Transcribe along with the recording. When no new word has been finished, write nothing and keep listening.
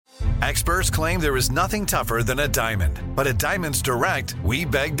Experts claim there is nothing tougher than a diamond. But at Diamonds Direct, we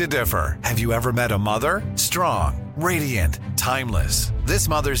beg to differ. Have you ever met a mother? Strong, radiant, timeless. This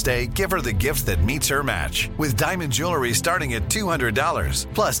Mother's Day, give her the gift that meets her match. With diamond jewelry starting at $200.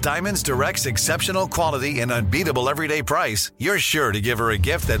 Plus, Diamonds Direct's exceptional quality and unbeatable everyday price, you're sure to give her a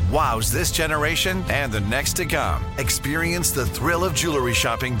gift that wows this generation and the next to come. Experience the thrill of jewelry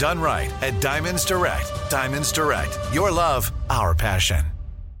shopping done right at Diamonds Direct. Diamonds Direct. Your love, our passion.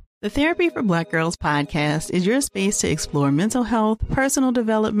 The Therapy for Black Girls podcast is your space to explore mental health, personal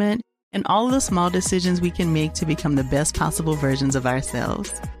development, and all of the small decisions we can make to become the best possible versions of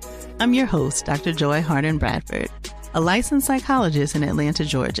ourselves. I'm your host, Dr. Joy Harden Bradford, a licensed psychologist in Atlanta,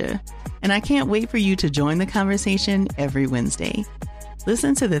 Georgia, and I can't wait for you to join the conversation every Wednesday.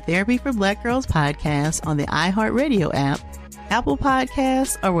 Listen to the Therapy for Black Girls podcast on the iHeartRadio app, Apple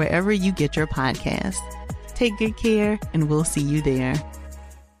Podcasts, or wherever you get your podcasts. Take good care, and we'll see you there.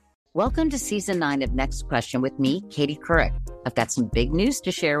 Welcome to Season 9 of Next Question with me, Katie Couric. I've got some big news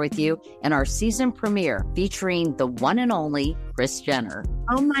to share with you in our season premiere featuring the one and only Kris Jenner.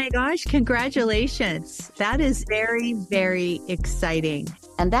 Oh my gosh, congratulations. That is very, very exciting.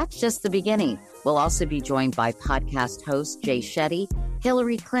 And that's just the beginning. We'll also be joined by podcast host Jay Shetty,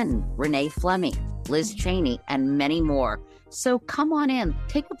 Hillary Clinton, Renee Fleming, Liz Cheney, and many more. So come on in,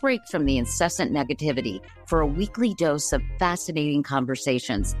 take a break from the incessant negativity for a weekly dose of fascinating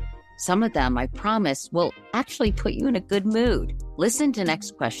conversations. Some of them, I promise, will actually put you in a good mood. Listen to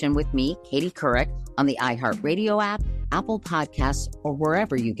Next Question with me, Katie Couric, on the iHeartRadio app, Apple Podcasts, or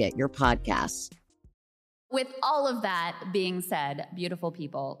wherever you get your podcasts. With all of that being said, beautiful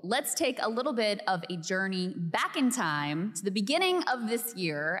people, let's take a little bit of a journey back in time to the beginning of this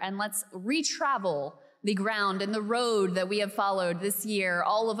year, and let's retravel the ground and the road that we have followed this year,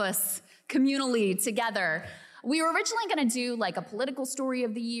 all of us communally together. We were originally going to do like a political story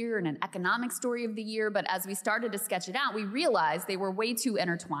of the year and an economic story of the year, but as we started to sketch it out, we realized they were way too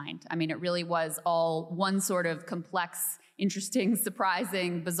intertwined. I mean, it really was all one sort of complex, interesting,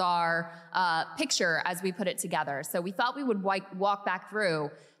 surprising, bizarre picture as we put it together. So we thought we would walk back through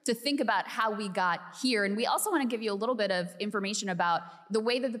to think about how we got here. And we also want to give you a little bit of information about the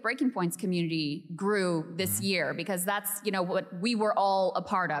way that the Breaking Points community grew this year, because that's, you know, what we were all a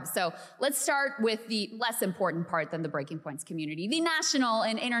part of. So let's start with the less important part than the Breaking Points community, the national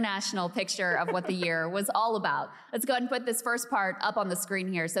and international picture of what the year was all about. Let's go ahead and put this first part up on the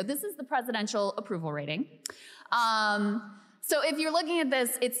screen here. So this is the presidential approval rating. So if you're looking at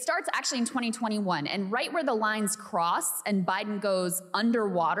this, it starts actually in 2021, and right where the lines cross and Biden goes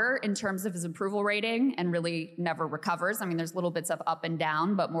underwater in terms of his approval rating and really never recovers. I mean, there's little bits of up and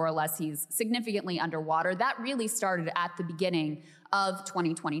down, but more or less he's significantly underwater. That really started at the beginning of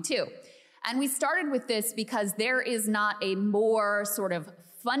 2022. And we started with this because there is not a more sort of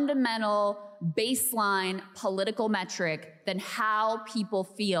fundamental baseline political metric than how people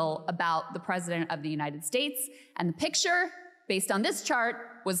feel about the president of the United States. And the picture, based on this chart,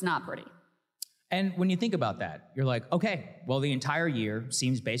 was not pretty. And when you think about that, you're like, okay, well, the entire year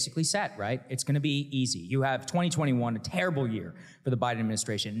seems basically set, right? It's going to be easy. You have 2021, a terrible year for the Biden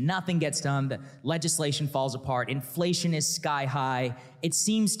administration. Nothing gets done. The legislation falls apart. Inflation is sky high. It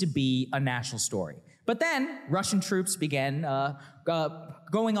seems to be a national story. But then Russian troops began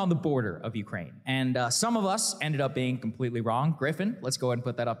going on the border of Ukraine. And some of us ended up being completely wrong. Griffin, let's go ahead and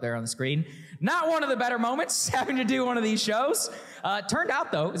put that up there on the screen. Not one of the better moments having to do one of these shows. Turned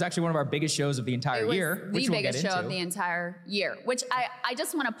out, though, it was actually one of our biggest shows of the entire year. The biggest show of the entire year, which I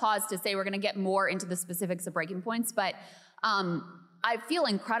just want to pause to say we're going to get more into the specifics of Breaking Points, but I feel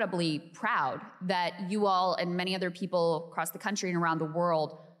incredibly proud that you all and many other people across the country and around the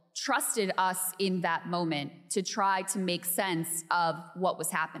world trusted us in that moment to try to make sense of what was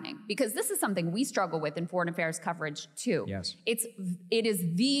happening. Because this is something we struggle with in foreign affairs coverage too. Yes. It is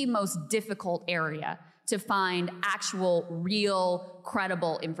the most difficult area to find actual, real,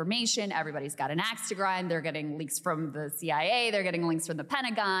 credible information. Everybody's got an axe to grind. They're getting leaks from the CIA. They're getting links from the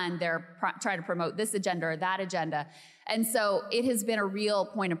Pentagon. They're trying to promote this agenda or that agenda. And so it has been a real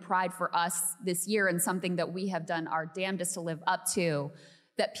point of pride for us this year, and something that we have done our damnedest to live up to,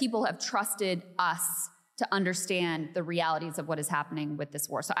 that people have trusted us to understand the realities of what is happening with this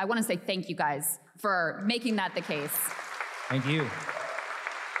war. So I want to say thank you guys for making that the case. Thank you.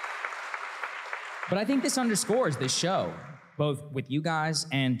 But I think this underscores this show, both with you guys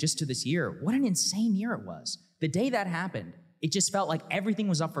and just to this year, what an insane year it was. The day that happened, it just felt like everything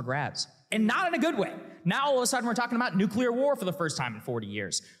was up for grabs. and not in a good way. Now, all of a sudden, we're talking about nuclear war for the first time in 40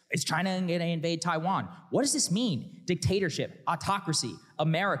 years. Is China going to invade Taiwan? What does this mean? Dictatorship, autocracy,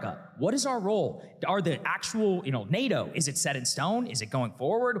 America. What is our role? Are the actual, NATO, is it set in stone? Is it going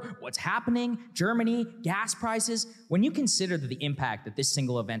forward? What's happening? Germany, gas prices. When you consider the impact that this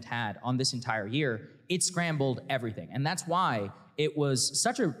single event had on this entire year, it scrambled everything. And that's why it was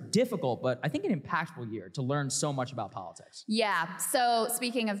such a difficult, but I think an impactful year to learn so much about politics. Yeah. So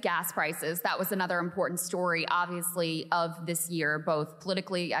speaking of gas prices, that was another important story, obviously, of this year, both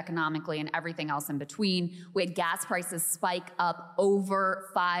politically, economically, and everything else in between. We had gas prices spike up over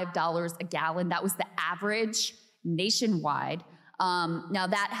 $5 a gallon. That was the average nationwide. Now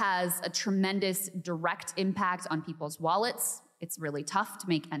that has a tremendous direct impact on people's wallets. It's really tough to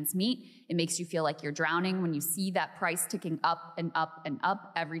make ends meet. It makes you feel like you're drowning when you see that price ticking up and up and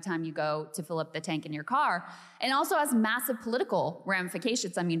up every time you go to fill up the tank in your car. And it also has massive political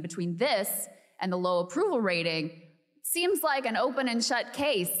ramifications. I mean, between this and the low approval rating, seems like an open and shut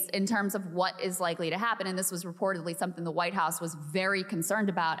case in terms of what is likely to happen. And this was reportedly something the White House was very concerned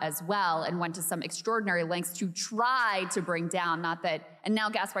about as well, and went to some extraordinary lengths to try to bring down, and now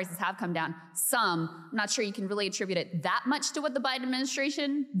gas prices have come down some. I'm not sure you can really attribute it that much to what the Biden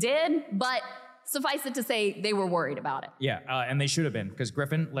administration did, but suffice it to say, they were worried about it. Yeah, and they should have been, because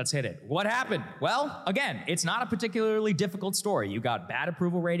Griffin, let's hit it. What happened? Well, again, it's not a particularly difficult story. You got bad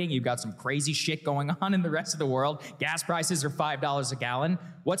approval rating, you've got some crazy shit going on in the rest of the world. Gas prices are $5 a gallon.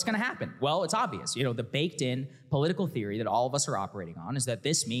 What's going to happen? Well, it's obvious. The baked-in political theory that all of us are operating on is that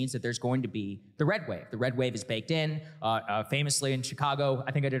this means that there's going to be the red wave. The red wave is baked in. Famously in Chicago,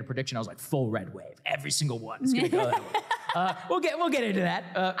 I think I did a prediction. I was like, full red wave. Every single one is going to go that way. We'll get into that.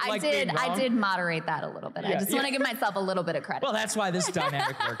 I did moderate that a little bit. I just want to give myself a little bit of credit. Well, that's why this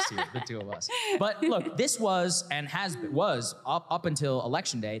dynamic works here, the two of us. But look, this was and was up until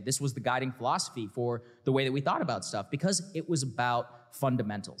Election Day, this was the guiding philosophy for the way that we thought about stuff, because it was about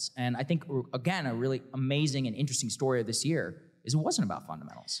fundamentals. And I think, again, a really amazing and interesting story of this year is it wasn't about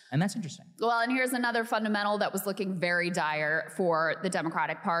fundamentals. And that's interesting. Well, and here's another fundamental that was looking very dire for the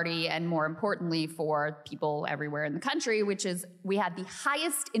Democratic Party, and more importantly for people everywhere in the country, which is we had the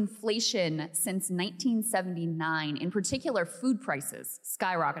highest inflation since 1979. In particular, food prices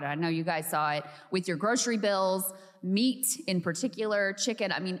skyrocketed. I know you guys saw it with your grocery bills, meat in particular,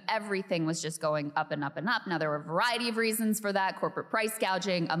 chicken. I mean, everything was just going up and up and up. Now, there were a variety of reasons for that, corporate price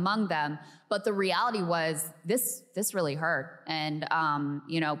gouging among them. But the reality was this really hurt. And,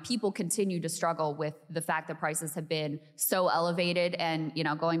 people continue to struggle with the fact that prices have been so elevated. And,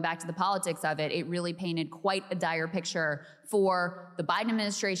 going back to the politics of it, it really painted quite a dire picture for the Biden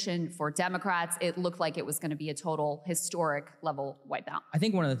administration, for Democrats. It looked like it was going to be a total historic level wipeout. I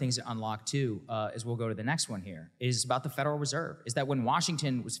think one of the things that unlocked too, as we'll go to the next one here, is about the Federal Reserve. Is that when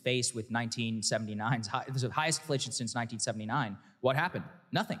Washington was faced with 1979's the highest inflation since 1979, what happened?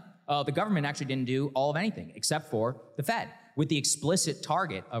 Nothing. The government actually didn't do all of anything except for the Fed, with the explicit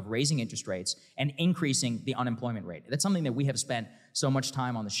target of raising interest rates and increasing the unemployment rate. That's something that we have spent so much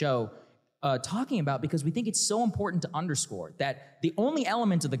time on the show talking about, because we think it's so important to underscore that the only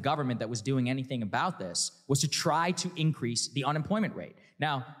element of the government that was doing anything about this was to try to increase the unemployment rate.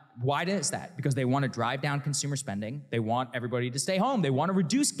 Now, why is that? Because they want to drive down consumer spending. They want everybody to stay home. They want to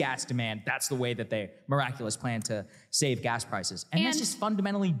reduce gas demand. That's the way that they miraculous plan to save gas prices. And that's just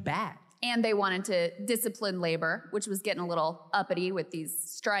fundamentally bad. And they wanted to discipline labor, which was getting a little uppity with these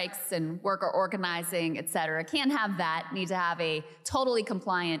strikes and worker organizing, et cetera. Can't have that. Need to have a totally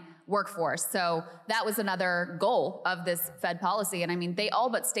compliant workforce. So that was another goal of this Fed policy. And I mean, they all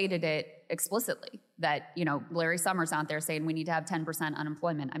but stated it explicitly that, Larry Summers out there saying we need to have 10%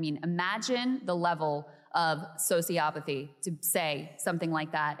 unemployment. I mean, imagine the level of sociopathy to say something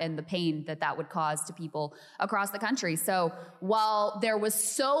like that and the pain that that would cause to people across the country. So while there was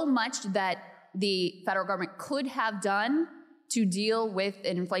so much that the federal government could have done to deal with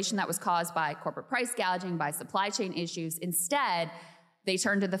an inflation that was caused by corporate price gouging, by supply chain issues, instead, they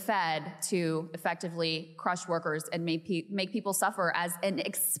turned to the Fed to effectively crush workers and make people suffer as an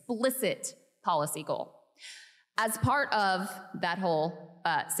explicit policy goal. As part of that whole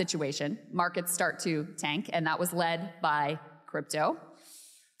situation, markets start to tank, and that was led by crypto,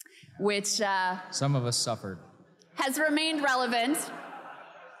 which some of us suffered. Has remained relevant.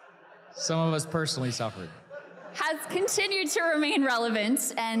 Some of us personally suffered. Has continued to remain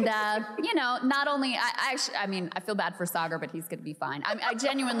relevant, and not only I feel bad for Sagar, but he's going to be fine. I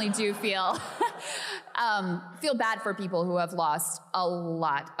genuinely do feel bad for people who have lost a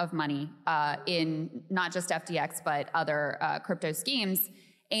lot of money in not just FTX but other crypto schemes.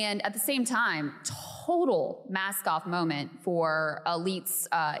 And at the same time, total mask off moment for elites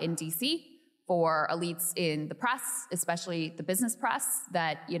in DC, for elites in the press, especially the business press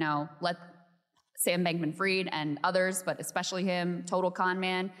that, let Sam Bankman-Fried and others, but especially him, total con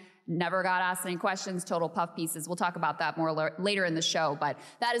man, never got asked any questions, total puff pieces. We'll talk about that more later in the show, but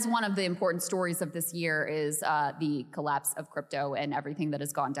that is one of the important stories of this year is the collapse of crypto and everything that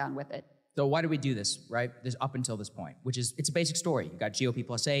has gone down with it. So why do we do this, right? This up until this point, which is, it's a basic story. You got GOP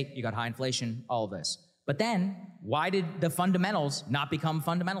 +8, you got high inflation, all of this. But then, why did the fundamentals not become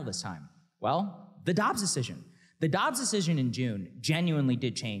fundamental this time? Well, the Dobbs decision. The Dobbs decision in June genuinely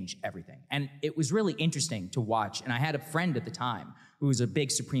did change everything. And it was really interesting to watch. And I had a friend at the time who was a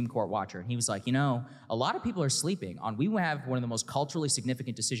big Supreme Court watcher. And he was like, a lot of people are sleeping on, we have one of the most culturally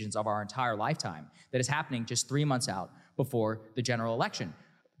significant decisions of our entire lifetime that is happening just 3 months out before the general election.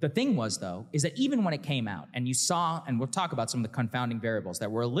 The thing was, though, is that even when it came out, and you saw, and we'll talk about some of the confounding variables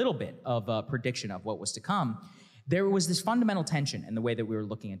that were a little bit of a prediction of what was to come, there was this fundamental tension in the way that we were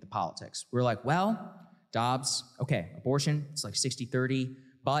looking at the politics. We were like, well, Dobbs, okay, abortion, it's like 60-30,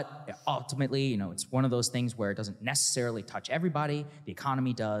 but ultimately, it's one of those things where it doesn't necessarily touch everybody. The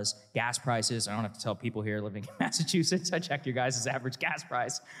economy does. Gas prices, I don't have to tell people here living in Massachusetts, I checked your guys' average gas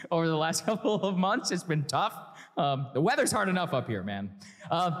price over the last couple of months. It's been tough. The weather's hard enough up here, man.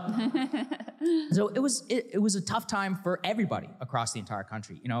 So it was a tough time for everybody across the entire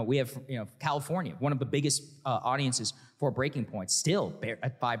country. We have California, one of the biggest audiences for Breaking Point, still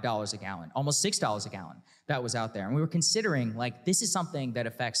at $5 a gallon, almost $6 a gallon. That was out there, and we were considering this is something that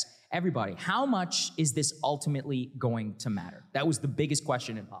affects everybody. How much is this ultimately going to matter? That was the biggest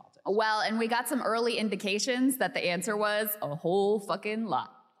question in politics. Well, and we got some early indications that the answer was a whole fucking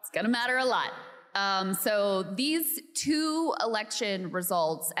lot. It's gonna matter a lot. So these two election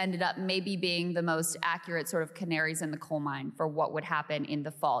results ended up maybe being the most accurate sort of canaries in the coal mine for what would happen in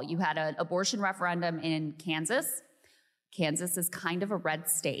the fall. You had an abortion referendum in Kansas. Kansas is kind of a red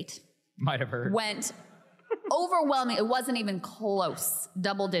state. Might have heard. Went overwhelming. It wasn't even close.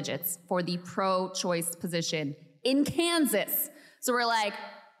 Double digits for the pro-choice position in Kansas. So we're like,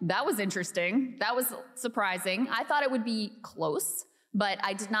 that was interesting. That was surprising. I thought it would be close, but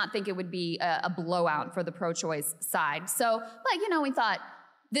I did not think it would be a blowout for the pro-choice side. So, we thought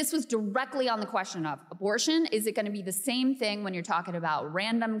this was directly on the question of abortion. Is it going to be the same thing when you're talking about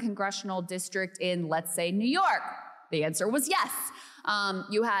random congressional district in, let's say, New York? The answer was yes.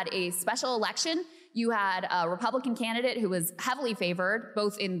 You had a special election. You had a Republican candidate who was heavily favored,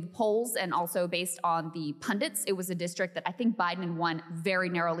 both in the polls and also based on the pundits. It was a district that I think Biden won very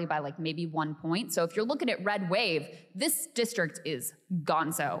narrowly by maybe 1 point. So if you're looking at red wave, this district is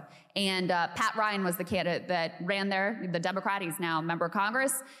gonzo. And Pat Ryan was the candidate that ran there, the Democrat. He's now a member of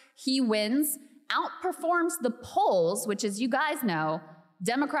Congress. He wins, outperforms the polls, which, as you guys know,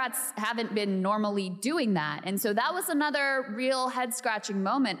 Democrats haven't been normally doing that. And so that was another real head-scratching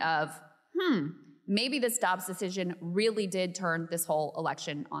moment of, maybe this Dobbs decision really did turn this whole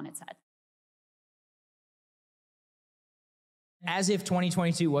election on its head. As if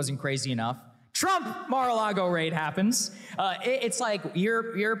 2022 wasn't crazy enough, Trump Mar-a-Lago raid happens. It's like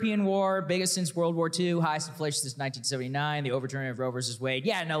European war, biggest since World War II, highest inflation since 1979, the overturning of Roe versus Wade.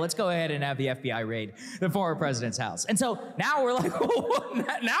 Yeah, no, let's go ahead and have the FBI raid the former president's house. And so now we're like,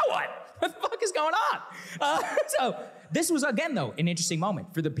 now what? What the fuck is going on? So this was, again, though, an interesting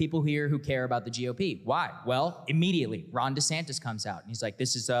moment for the people here who care about the GOP. Why? Well, immediately, Ron DeSantis comes out, and he's like,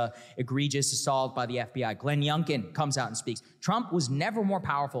 this is a egregious assault by the FBI. Glenn Youngkin comes out and speaks. Trump was never more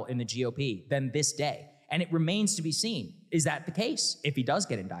powerful in the GOP than this day. And it remains to be seen. Is that the case if he does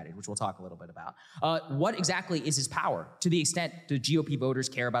get indicted, which we'll talk a little bit about? What exactly is his power? To the extent do GOP voters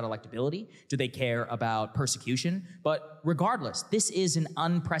care about electability? Do they care about persecution? But regardless, this is an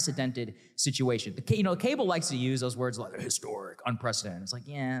unprecedented situation. Cable likes to use those words like historic, unprecedented. It's like,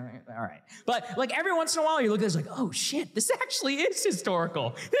 yeah, all right. But every once in a while you look at this like, oh shit, this actually is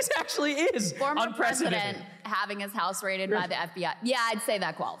historical. This actually is former unprecedented. President having his house raided by the FBI. Yeah, I'd say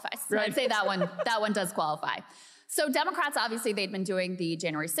that qualifies. Right. I'd say that one does qualify. So Democrats, obviously, they'd been doing the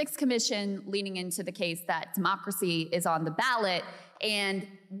January 6th commission, leaning into the case that democracy is on the ballot. And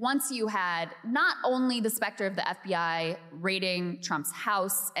once you had not only the specter of the FBI raiding Trump's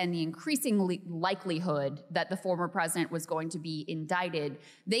house and the increasing likelihood that the former president was going to be indicted,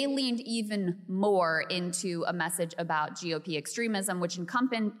 they leaned even more into a message about GOP extremism, which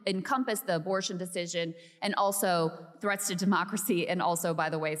encompassed the abortion decision and also threats to democracy and also, by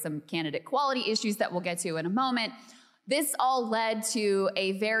the way, some candidate quality issues that we'll get to in a moment. This all led to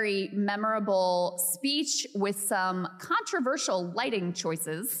a very memorable speech with some controversial lighting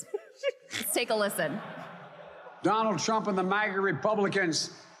choices. Let's take a listen. Donald Trump and the MAGA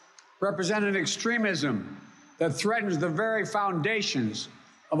Republicans represent an extremism that threatens the very foundations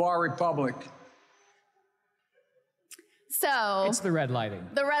of our republic. So It's the red lighting.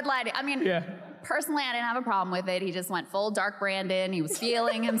 the red lighting. I mean, personally, I didn't have a problem with it. He just went full Dark Brandon. He was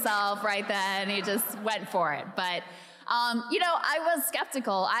feeling himself right then. He just went for it. But, you know, I was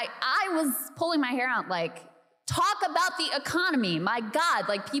skeptical. I was pulling my hair out like, talk about the economy. My God,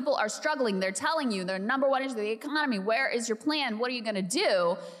 like people are struggling. They're telling you their number one issue, the economy. Where is your plan? What are you going to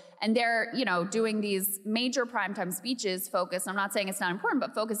do? And they're, you know, doing these major primetime speeches focused, I'm not saying it's not important,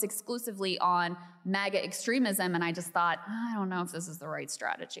 but focused exclusively on MAGA extremism. And I just thought, I don't know if this is the right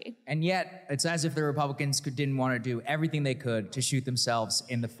strategy. And yet, it's as if the Republicans didn't want to do everything they could to shoot themselves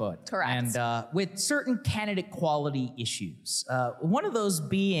in the foot. Correct. And with certain candidate quality issues, one of those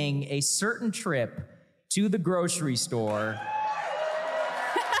being a certain trip to the grocery store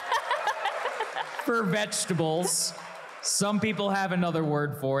for vegetables. Some people have another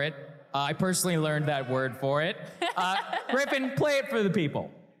word for it. I personally learned that word for it. Griffin, play it for the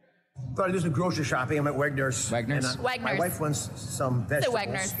people. Thought I'd do some grocery shopping. I'm at Wegner's. Wegner's? And, my Wegner's. wife wants some vegetables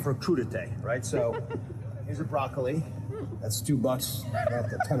Wegner's. for crudité, right? So here's a broccoli. That's $2. Not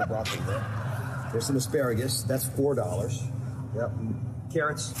a ton of broccoli there. There's some asparagus. That's $4. Yep.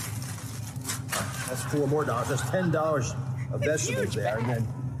 Carrots. That's $4 more. That's $10 of vegetables there. And then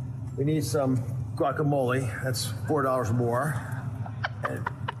we need some guacamole. That's $4 more. And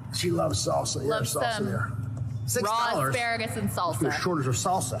she loves salsa. Loves salsa some there. $6. Raw asparagus and For a salsa. shortage of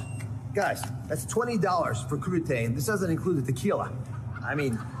salsa. Guys, that's $20 for crudité, and this doesn't include the tequila. I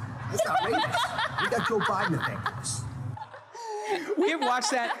mean, it's outrageous. We got Joe Biden to thank. We have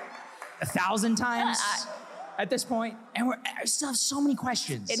watched that 1,000 times at this point, and we still have so many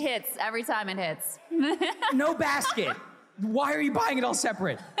questions. It hits every time it hits. No basket. Why are you buying it all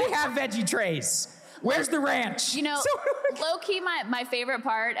separate? They have veggie trays. Where's the ranch? You know, low-key, my favorite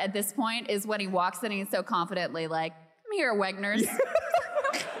part at this point is when he walks in and he's so confidently like, I'm here at Wegner's.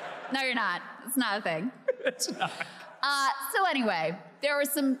 No, you're not. It's not a thing. It's not. So anyway, there were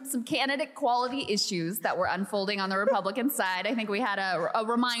some candidate quality issues that were unfolding on the Republican side. I think we had a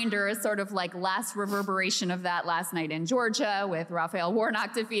reminder, a sort of like last reverberation of that last night in Georgia with Raphael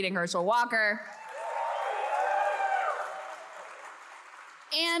Warnock defeating Herschel Walker.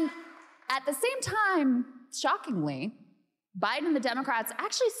 And at the same time, shockingly, Biden and the Democrats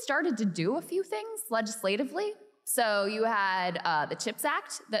actually started to do a few things legislatively. So you had the CHIPS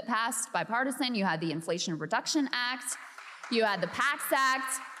Act that passed bipartisan, you had the Inflation Reduction Act, you had the PACT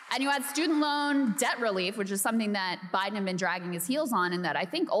Act, and you had student loan debt relief, which is something that Biden had been dragging his heels on, and that I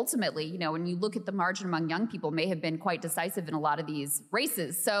think ultimately, you know, when you look at the margin among young people, may have been quite decisive in a lot of these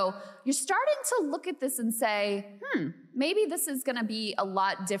races. So you're starting to look at this and say, maybe this is going to be a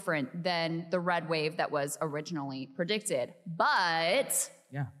lot different than the red wave that was originally predicted. But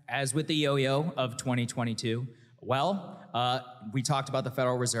Yeah, as with the yo-yo of 2022, we talked about the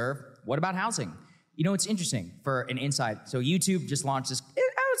Federal Reserve. What about housing? You know, it's interesting for an insight. So YouTube just launched this, I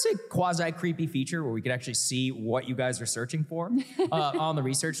would say, quasi-creepy feature where we could actually see what you guys are searching for on the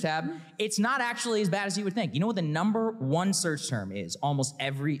research tab. It's not actually as bad as you would think. You know what the number one search term is almost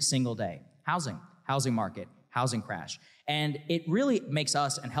every single day? Housing, housing market, housing crash. And it really makes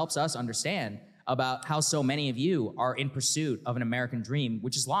us and helps us understand about how so many of you are in pursuit of an American dream,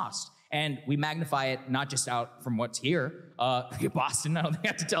 which is lost. And we magnify it not just out from what's here. Boston, I don't think I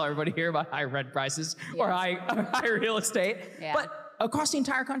have to tell everybody here about high rent prices or high real estate. Yeah. But across the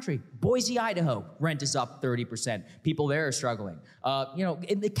entire country, Boise, Idaho, rent is up 30%. People there are struggling. You know,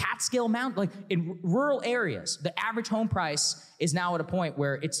 in the Catskill Mountain, like in rural areas, the average home price is now at a point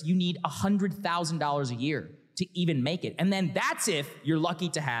where you need $100,000 a year to even make it. And then that's if you're lucky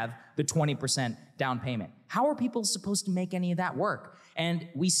to have the 20% down payment. How are people supposed to make any of that work? And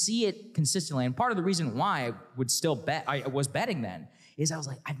we see it consistently. And part of the reason why I would still bet, I was betting then, is I was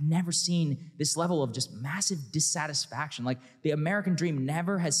like, I've never seen this level of just massive dissatisfaction. Like the American dream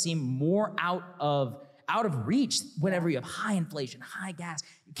never has seemed more out of reach whenever you have high inflation, high gas.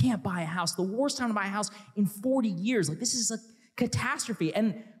 You can't buy a house. The worst time to buy a house in 40 years. Like this is a catastrophe.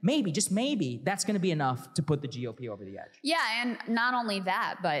 And maybe, just maybe, that's going to be enough to put the GOP over the edge. yeah, and not only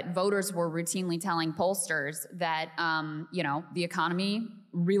that, but voters were routinely telling pollsters that, you know, the economy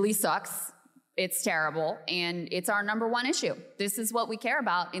really sucks. It's terrible, and it's our number one issue. This is what we care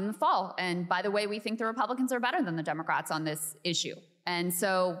about in the fall. And by the way, we think the Republicans are better than the Democrats on this issue. And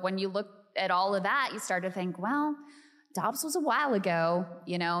so when you look at all of that, you start to think, well, Dobbs was a while ago,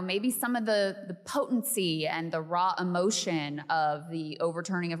 you know, maybe some of the potency and the raw emotion of the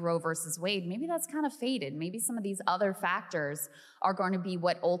overturning of Roe versus Wade, maybe that's kind of faded. Maybe some of these other factors are going to be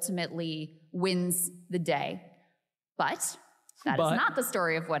what ultimately wins the day. But that is not the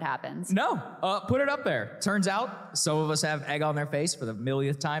story of what happens. No, put it up there. Turns out some of us have egg on their face for the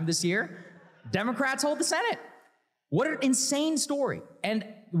millionth time this year. Democrats hold the Senate. What an insane story. And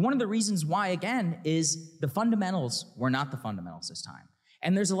one of the reasons why, again, is the fundamentals were not the fundamentals this time.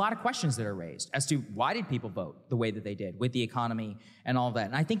 And there's a lot of questions that are raised as to why did people vote the way that they did with the economy and all of that.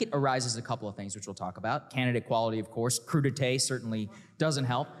 And I think it arises a couple of things, which we'll talk about. Candidate quality, of course. Crudité certainly doesn't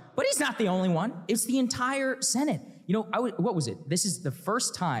help. But he's not the only one. It's the entire Senate. You know, what was it? This is the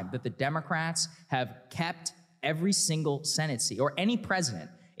first time that the Democrats have kept every single Senate seat, or any president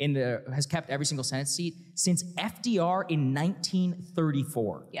has kept every single Senate seat since FDR in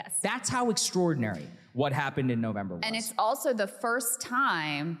 1934. Yes. That's how extraordinary what happened in November was. And it's also the first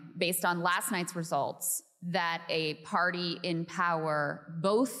time, based on last night's results, that a party in power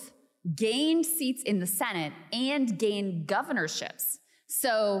both gained seats in the Senate and gained governorships.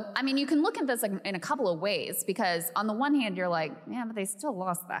 So, I mean, you can look at this in a couple of ways, because on the one hand, you're like, yeah, but they still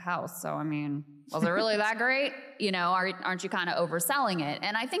lost the House. So, I mean, was it really that great? You know, aren't you kind of overselling it?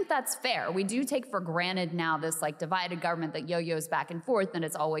 And I think that's fair. We do take for granted now this like divided government that yo-yos back and forth, and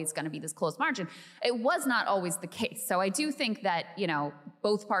it's always going to be this close margin. It was not always the case. So I do think that, you know,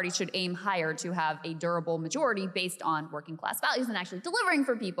 both parties should aim higher to have a durable majority based on working class values and actually delivering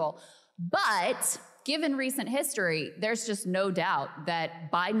for people. But given recent history, there's just no doubt that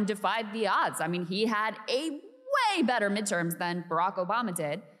Biden defied the odds. I mean, he had a way better midterms than Barack Obama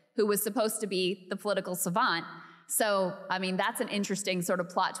did, who was supposed to be the political savant. So, I mean, that's an interesting sort of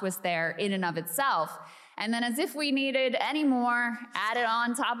plot twist there in and of itself. And then as if we needed any more added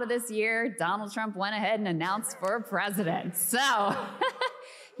on top of this year, Donald Trump went ahead and announced for president. So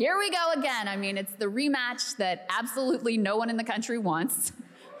here we go again. I mean, it's the rematch that absolutely no one in the country wants.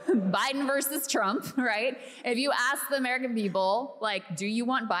 Biden versus Trump, right? If you ask the American people, like, do you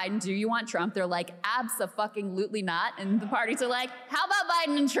want Biden? Do you want Trump? They're like, abso-fucking-lutely not. And the parties are like, how about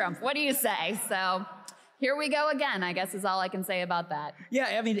Biden and Trump? What do you say? So here we go again, I guess is all I can say about that.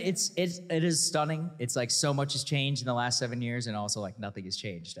 Yeah, I mean, it is stunning. It's like so much has changed in the last 7 years, and also like nothing has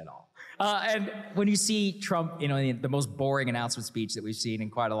changed at all. And when you see Trump, you know, the most boring announcement speech that we've seen in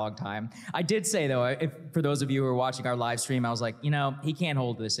quite a long time, I did say, though, for those of you who are watching our live stream, I was like, you know, he can't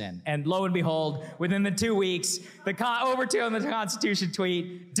hold this in. And lo and behold, within the 2 weeks, the overturn the Constitution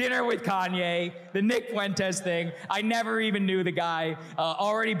tweet, dinner with Kanye, the Nick Fuentes thing, I never even knew the guy,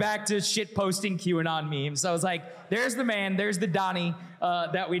 already back to shit posting QAnon memes. So I was like, there's the man, there's the Donnie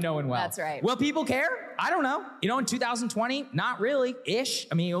that we know and well. That's right. Will people care? I don't know. You know, in 2020, not really, ish.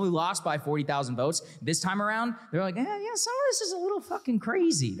 I mean, he only lost by 40,000 votes. This time around, they're like, yeah, some of this is a little fucking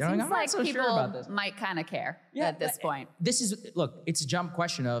crazy. They're Seems like, I'm not so sure about this. People might kind of care at this point. Look, it's a jump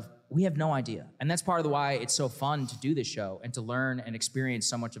question of, we have no idea. And that's part of why it's so fun to do this show and to learn and experience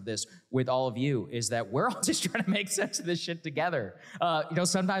so much of this with all of you, is that we're all just trying to make sense of this shit together. You know,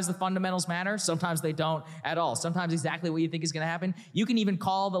 sometimes the fundamentals matter. Sometimes they don't at all. Sometimes exactly what you think is going to happen. You can even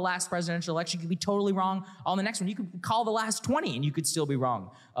call the last presidential election. You could be totally wrong on the next one. You could call the last 20 and you could still be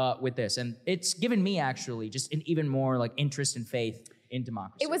wrong with this. And it's given me actually just an even more like interest and faith in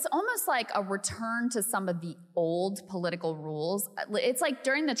democracy. It was almost like a return to some of the old political rules. It's like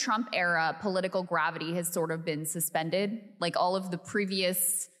during the Trump era, political gravity has sort of been suspended. Like all of the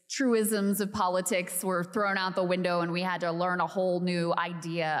previous truisms of politics were thrown out the window and we had to learn a whole new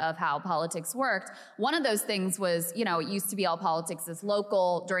idea of how politics worked. One of those things was, you know, it used to be all politics is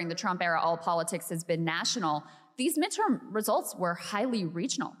local. During the Trump era, all politics has been national. These midterm results were highly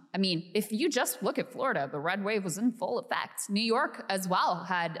regional. I mean, if you just look at Florida, the red wave was in full effect. New York as well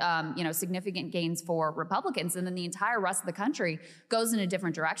had, significant gains for Republicans, and then the entire rest of the country goes in a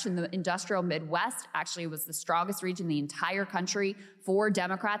different direction. The industrial Midwest actually was the strongest region in the entire country for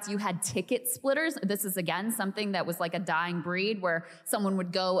Democrats. You had ticket splitters. This is, again, something that was like a dying breed, where someone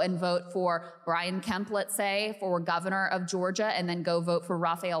would go and vote for Brian Kemp, let's say, for governor of Georgia, and then go vote for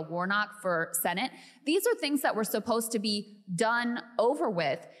Raphael Warnock for Senate. These are things that were supposed to be done over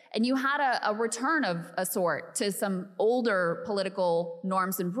with. And you had a return of a sort to some older political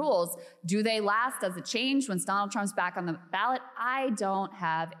norms and rules. Do they last? Does it change when Donald Trump's back on the ballot? I don't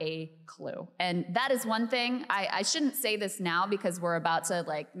have a clue. And that is one thing. I shouldn't say this now because we're about to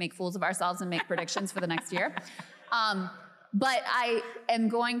like make fools of ourselves and make predictions for the next year. But I am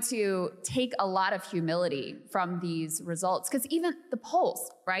going to take a lot of humility from these results, because even the polls,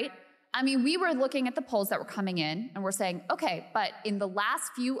 right? I mean, we were looking at the polls that were coming in and we're saying, okay, but in the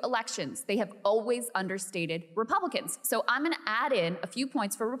last few elections, they have always understated Republicans. So I'm going to add in a few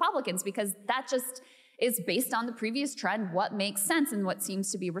points for Republicans, because that just is based on the previous trend, what makes sense and what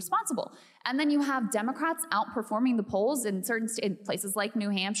seems to be responsible. And then you have Democrats outperforming the polls in in places like New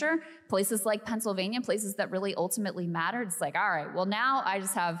Hampshire, places like Pennsylvania, places that really ultimately mattered. It's like, all right, well, now I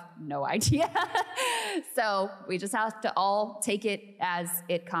just have no idea. So we just have to all take it as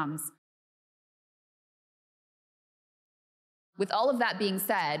it comes. With all of that being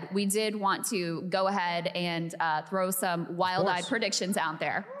said, we did want to go ahead and throw some wild-eyed predictions out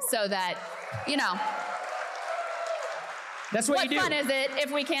there so that, you know, that's what you do. What fun is it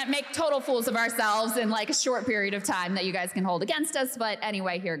if we can't make total fools of ourselves in like a short period of time that you guys can hold against us? But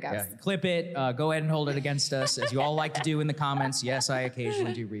anyway, here it goes. Yeah, clip it. Go ahead and hold it against us, as you all like to do in the comments. Yes, I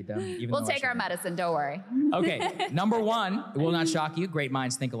occasionally do read them. We'll take our medicine. Don't worry. Okay, number one, it will not shock you. Great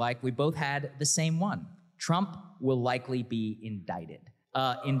minds think alike. We both had the same one. Trump will likely be indicted.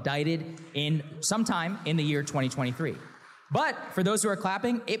 Indicted in sometime in the year 2023. But for those who are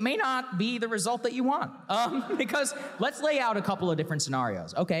clapping, it may not be the result that you want. Because let's lay out a couple of different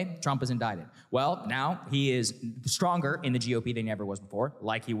scenarios. Okay, Trump is indicted. Well, now he is stronger in the GOP than he ever was before,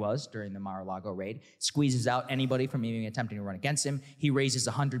 like he was during the Mar-a-Lago raid. Squeezes out anybody from even attempting to run against him. He raises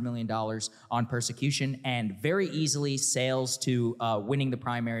 $100 million on persecution and very easily sails to winning the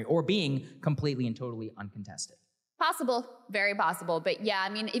primary or being completely and totally uncontested. Possible, very possible. But yeah, I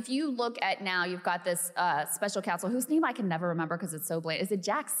mean, if you look at now, you've got this special counsel whose name I can never remember because it's so bland. Is it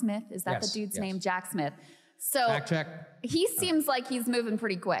Jack Smith? Is that the dude's name? Jack Smith. So fact check. He seems like he's moving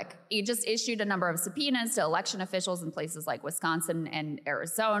pretty quick. He just issued a number of subpoenas to election officials in places like Wisconsin and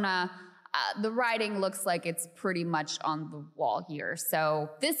Arizona. The writing looks like it's pretty much on the wall here. So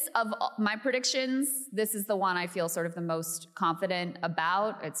this, of my predictions, this is the one I feel sort of the most confident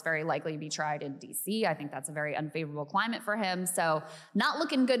about. It's very likely to be tried in DC. I think that's a very unfavorable climate for him. So not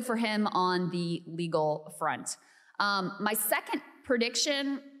looking good for him on the legal front. My second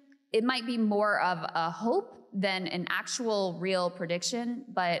prediction, it might be more of a hope than an actual real prediction,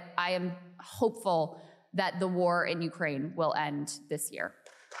 but I am hopeful that the war in Ukraine will end this year.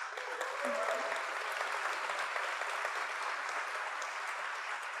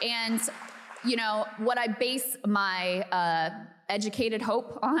 And, you know, what I base my educated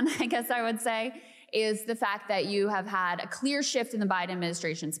hope on, I guess I would say, is the fact that you have had a clear shift in the Biden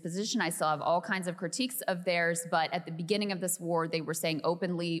administration's position. I still have all kinds of critiques of theirs, but at the beginning of this war, they were saying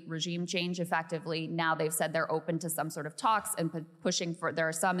openly regime change effectively. Now they've said they're open to some sort of talks and pushing for, there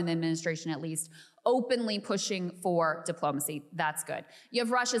are some in the administration at least, openly pushing for diplomacy. That's good. You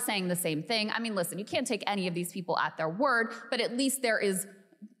have Russia saying the same thing. I mean, listen, you can't take any of these people at their word, but at least there is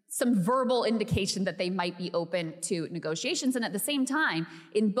some verbal indication that they might be open to negotiations. And at the same time,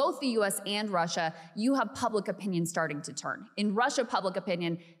 in both the US and Russia, you have public opinion starting to turn. In Russia, public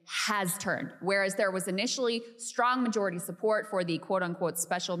opinion has turned, whereas there was initially strong majority support for the quote unquote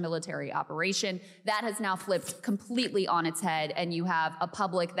special military operation. That has now flipped completely on its head, and you have a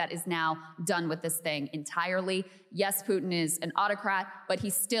public that is now done with this thing entirely. Yes, Putin is an autocrat, but he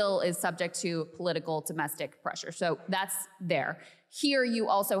still is subject to political domestic pressure. So that's there. Here, you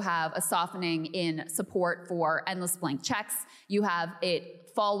also have a softening in support for endless blank checks. You have it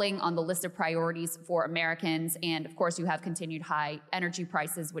falling on the list of priorities for Americans. And of course, you have continued high energy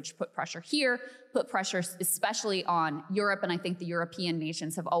prices, which put pressure here, put pressure especially on Europe. And I think the European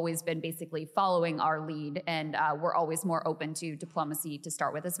nations have always been basically following our lead. And we're always more open to diplomacy to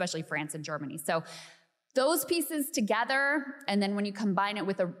start with, especially France and Germany. So those pieces together, and then when you combine it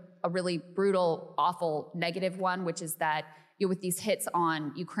with a really brutal, awful, negative one, which is that with these hits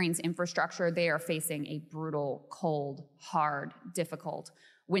on Ukraine's infrastructure, they are facing a brutal, cold, hard, difficult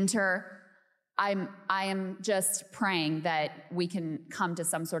winter. I am just praying that we can come to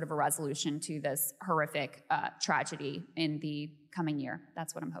some sort of a resolution to this horrific tragedy in the coming year.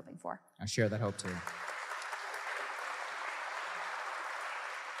 That's what I'm hoping for. I share that hope too.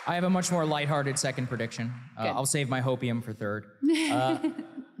 I have a much more lighthearted second prediction. I'll save my hopium for third.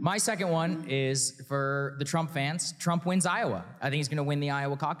 My second one is for the Trump fans. Trump wins Iowa. I think he's going to win the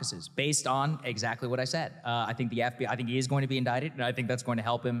Iowa caucuses based on exactly what I said. I think the FBI, I think he is going to be indicted, and I think that's going to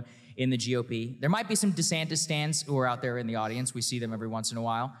help him in the GOP. There might be some DeSantis stands who are out there in the audience. We see them every once in a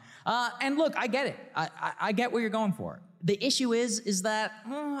while. And look, I get it. I get what you're going for. The issue is that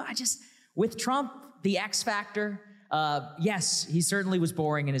with Trump, the X factor, Yes, he certainly was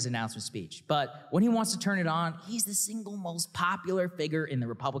boring in his announcement speech, but when he wants to turn it on, he's the single most popular figure in the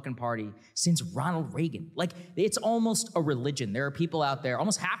Republican Party since Ronald Reagan. Like, it's almost a religion. There are people out there,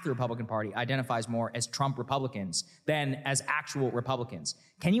 almost half the Republican Party identifies more as Trump Republicans than as actual Republicans.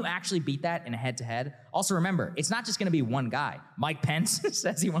 Can you actually beat that in a head-to-head? Also remember, it's not just going to be one guy. Mike Pence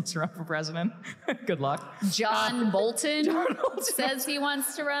says he wants to run for president. Good luck. John Bolton says he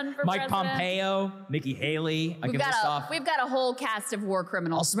wants to run for Mike president. Pompeo, Nikki Haley. We've got a whole cast of war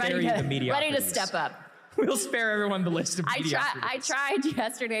criminals ready to step up. We'll spare everyone the list of mediocrities. I tried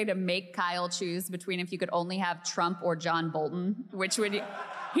yesterday to make Kyle choose between if you could only have Trump or John Bolton, which would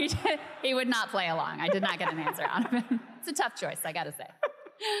he would not play along. I did not get an answer out of him. It's a tough choice, I gotta say.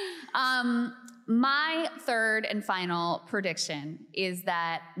 My third and final prediction is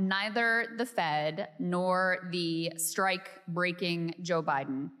that neither the Fed nor the strike-breaking Joe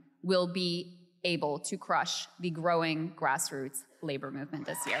Biden will be able to crush the growing grassroots labor movement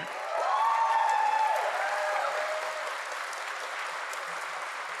this year.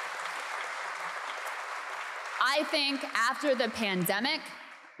 I think after the pandemic,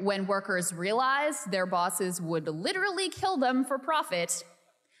 when workers realized their bosses would literally kill them for profit,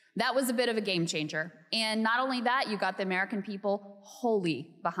 that was a bit of a game changer. And not only that, you got the American people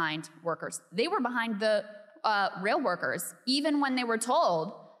wholly behind workers. They were behind the rail workers, even when they were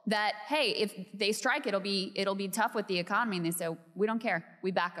told that, hey, if they strike, it'll be tough with the economy. And they said, we don't care.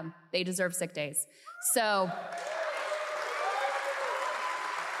 We back them. They deserve sick days. So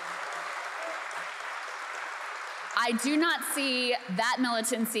I do not see that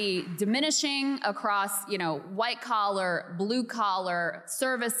militancy diminishing across, white collar, blue collar,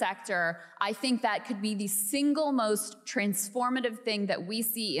 service sector. I think that could be the single most transformative thing that we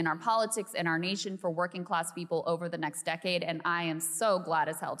see in our politics and our nation for working class people over the next decade. And I am so glad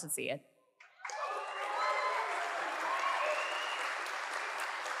as hell to see it.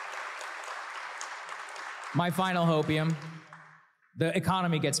 My final hopium, the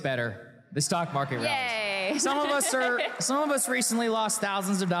economy gets better. The stock market rallies. Yay. Some of us recently lost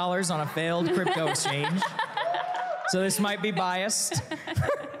thousands of dollars on a failed crypto exchange. So this might be biased.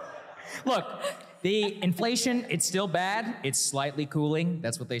 Look, the inflation, it's still bad. It's slightly cooling.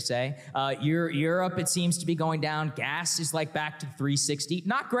 That's what they say. Europe, it seems to be going down. Gas is like back to $3.60.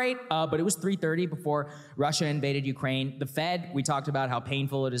 Not great, but it was $3.30 before Russia invaded Ukraine. The Fed, we talked about how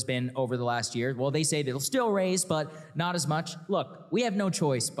painful it has been over the last year. Well, they say that it'll still raise, but not as much. Look, we have no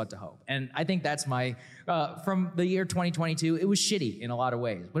choice but to hope. And I think that's my, from the year 2022, it was shitty in a lot of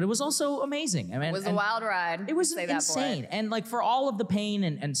ways, but it was also amazing. I mean, it was a wild ride. It was insane. And like for all of the pain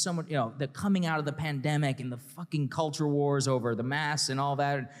and so much, the coming out of the pandemic and the fucking culture wars over the masks and all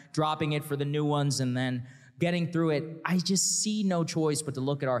that, and dropping it for the new ones and then getting through it, I just see no choice but to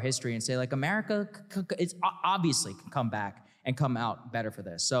look at our history and say, like, America, it's obviously can come back and come out better for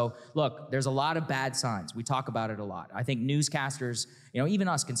this. So look, there's a lot of bad signs. We talk about it a lot. I think newscasters, even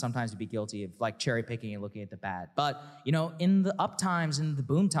us can sometimes be guilty of like cherry picking and looking at the bad. But, in the up times and the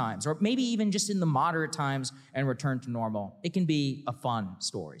boom times, or maybe even just in the moderate times and return to normal, it can be a fun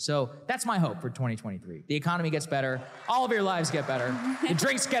story. So that's my hope for 2023. The economy gets better. All of your lives get better. The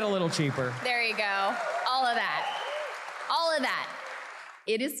drinks get a little cheaper. There you go. All of that. All of that.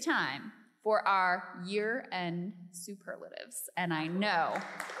 It is time for our year-end superlatives. And I know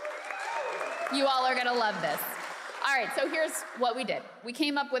you all are gonna love this. All right, so here's what we did. We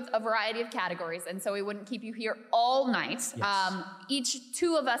came up with a variety of categories, and so we wouldn't keep you here all night. Yes.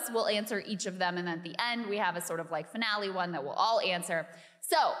 Two of us will answer each of them, and then at the end, we have a sort of like finale one that we'll all answer.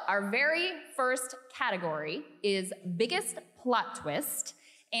 So our very first category is biggest plot twist,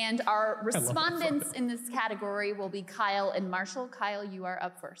 and our respondents in this category will be Kyle and Marshall. Kyle, you are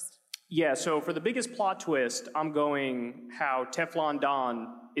up first. Yeah, so for the biggest plot twist, I'm going how Teflon Don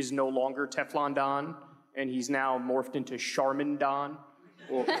is no longer Teflon Don, and he's now morphed into Charmin Don.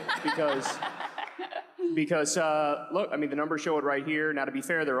 Well, because look, I mean, the numbers show it right here. Now, to be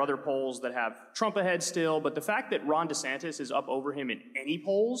fair, there are other polls that have Trump ahead still, but the fact that Ron DeSantis is up over him in any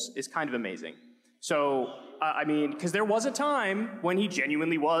polls is kind of amazing. So, I mean, because there was a time when he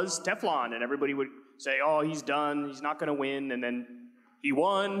genuinely was Teflon, and everybody would say, oh, he's done, he's not going to win, and then he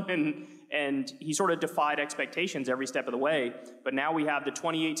won, and he sort of defied expectations every step of the way. But now we have the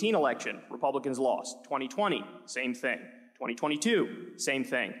 2018 election. Republicans lost. 2020, same thing. 2022, same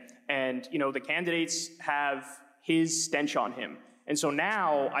thing. And, the candidates have his stench on him. And so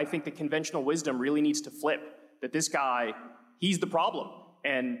now I think the conventional wisdom really needs to flip, that this guy, he's the problem.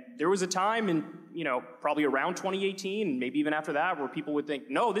 And there was a time in, probably around 2018, and maybe even after that, where people would think,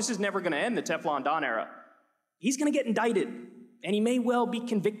 no, this is never going to end the Teflon Don era. He's going to get indicted. And he may well be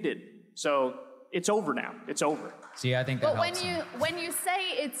convicted. So it's over now. It's over. See, I think that But helps him. when you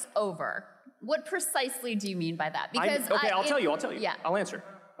say it's over, what precisely do you mean by that? I'll tell you. Yeah. I'll answer.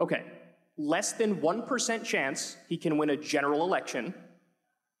 Okay. Less than 1% chance he can win a general election.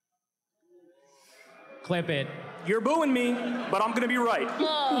 Clip it. You're booing me, but I'm going to be right.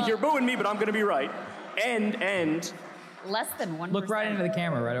 You're booing me, but I'm going to be right. And less than 1%. Look right into the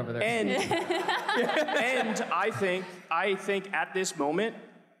camera right over there. and I think at this moment,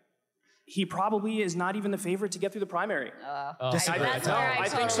 he probably is not even the favorite to get through the primary. That's where I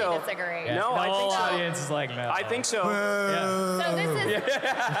think totally so. disagree. Yeah. No, the I think whole so. audience is like, no. I think so. Yeah. So this is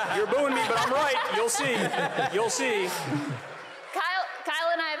You're booing me, but I'm right. You'll see. You'll see.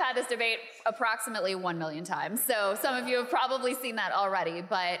 Kyle and I have had this debate approximately 1 million times, so some of you have probably seen that already.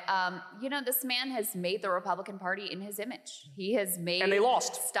 But this man has made the Republican Party in his image. He has made And they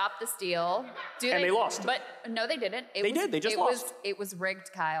lost. Stop the Steal. They lost. But no, they didn't. They did. They just lost. It was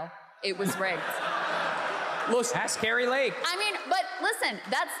rigged, Kyle. It was rigged. Ask Carrie Lake. I mean, but listen,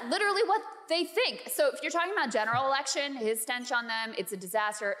 that's literally what they think. So if you're talking about general election, his stench on them, it's a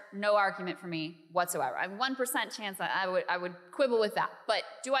disaster. No argument for me whatsoever. I have 1% chance I would quibble with that. But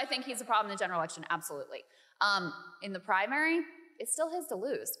do I think he's a problem in the general election? Absolutely. In the primary, it's still his to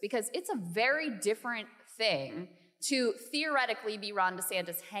lose because it's a very different thing to theoretically be Ron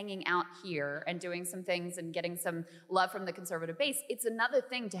DeSantis hanging out here and doing some things and getting some love from the conservative base. It's another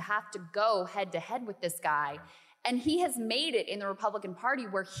thing to have to go head to head with this guy. And he has made it in the Republican Party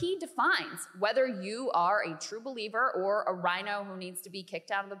where he defines whether you are a true believer or a rhino who needs to be kicked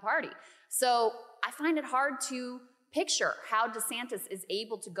out of the party. So I find it hard to picture how DeSantis is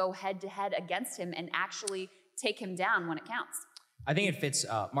able to go head to head against him and actually take him down when it counts. I think it fits.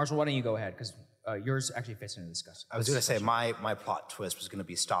 Marshall, why don't you go ahead? Because yours actually fits into the discussion. I was going to say my plot twist was going to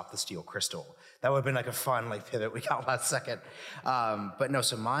be stop the steel crystal. That would have been like a fun pivot we got last second. But no,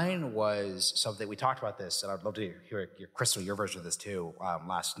 so mine was something, we talked about this, and I'd love to hear your version of this too,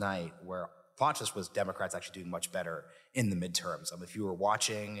 last night, where plot twist was Democrats actually doing much better in the midterms. If you were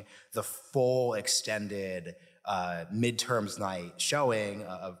watching the full extended midterms night showing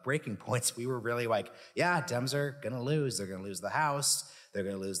of Breaking Points, we were really like, yeah, Dems are going to lose. They're going to lose the House. They're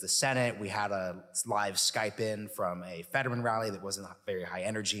going to lose the Senate. We had a live Skype in from a Fetterman rally that wasn't very high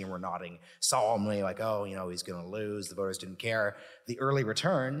energy, and we're nodding solemnly like, oh, he's going to lose. The voters didn't care. The early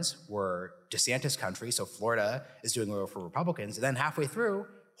returns were DeSantis country, so Florida is doing well for Republicans. And then halfway through,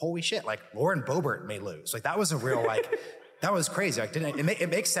 holy shit, Lauren Boebert may lose. That was a real, that was crazy. It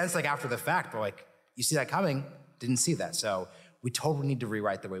makes sense after the fact, but you see that coming, didn't see that. So we totally need to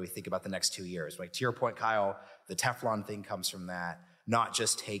rewrite the way we think about the next 2 years. To your point, Kyle, the Teflon thing comes from that. Not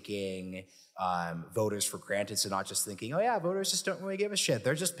just taking voters for granted, so not just thinking, oh yeah, voters just don't really give a shit.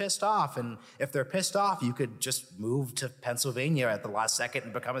 They're just pissed off, and if they're pissed off, you could just move to Pennsylvania at the last second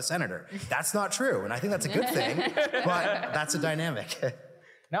and become a senator. That's not true, and I think that's a good thing, but that's a dynamic.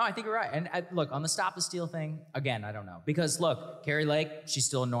 No, I think you're right. And look, on the Stop the Steal thing, again, I don't know. Because look, Carrie Lake, she's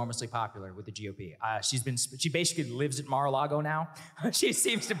still enormously popular with the GOP. She basically lives at Mar-a-Lago now. She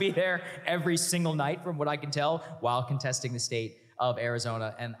seems to be there every single night from what I can tell while contesting the state of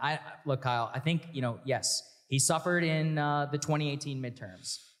Arizona. And look, Kyle, I think, yes, he suffered in the 2018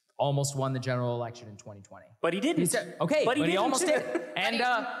 midterms. Almost won the general election in 2020. But he didn't. But he almost did. And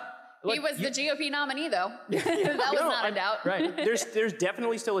he was the GOP nominee, though. That was not a doubt. Right. There's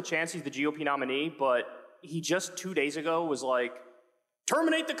definitely still a chance he's the GOP nominee, but he just 2 days ago was like,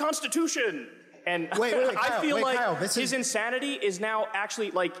 terminate the Constitution. And wait, Kyle, I feel Kyle, his insanity is now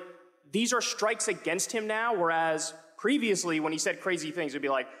actually these are strikes against him now, whereas previously when he said crazy things, it'd be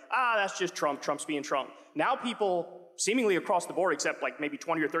like, that's just Trump. Trump's being Trump. Now people seemingly across the board, except maybe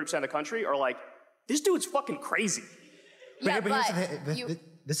 20 or 30% of the country, are like, this dude's fucking crazy. Yeah,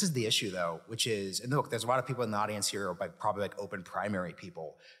 this is the issue, though, which is, and look, there's a lot of people in the audience here who are probably open primary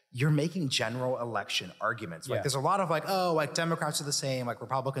people. You're making general election arguments. There's a lot of Democrats are the same,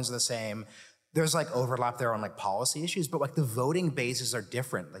 Republicans are the same. There's overlap there on policy issues, but the voting bases are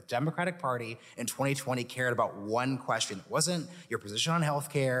different. The Democratic Party in 2020 cared about one question. It wasn't your position on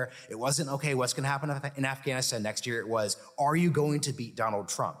healthcare. It wasn't, okay, what's going to happen in Afghanistan next year? It was, are you going to beat Donald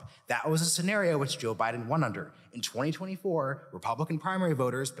Trump? That was a scenario which Joe Biden won under. In 2024, Republican primary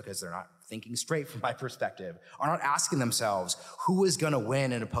voters, because they're not thinking straight from my perspective, are not asking themselves who is going to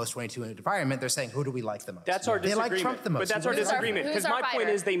win in a post-22 environment. They're saying, who do we like the most? That's our disagreement. They like Trump the most. But that's our disagreement. Because my point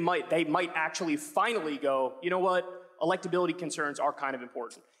is they might actually finally go, you know what? Electability concerns are kind of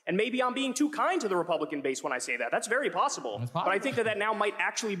important. And maybe I'm being too kind to the Republican base when I say that. That's very possible. But I think that now might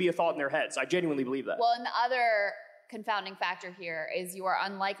actually be a thought in their heads. I genuinely believe that. Well, and the other confounding factor here is you are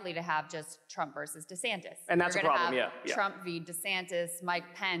unlikely to have just Trump versus DeSantis. And that's You're a gonna problem, have yeah. Trump v. DeSantis, Mike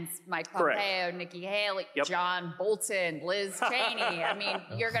Pence, Mike Correct. Pompeo, Nikki Haley, Yep. John Bolton, Liz Cheney. I mean,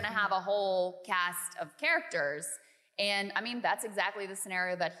 you're going to have a whole cast of characters. And I mean, that's exactly the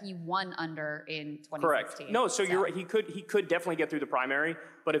scenario that he won under in 2016. Correct. No, so you're right. He could definitely get through the primary,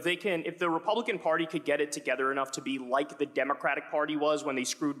 but if the Republican Party could get it together enough to be like the Democratic Party was when they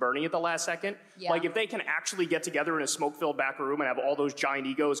screwed Bernie at the last second, like if they can actually get together in a smoke-filled back room and have all those giant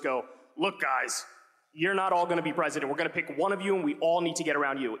egos go, look, guys, you're not all going to be president. We're going to pick one of you, and we all need to get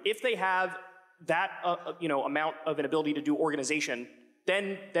around you. If they have that, amount of an ability to do organization,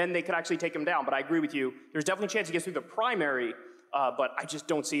 then they could actually take him down. But I agree with you. There's definitely a chance he gets through the primary, but I just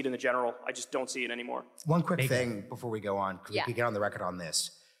don't see it in the general. I just don't see it anymore. One quick thing before we go on, because Yeah. we could get on the record on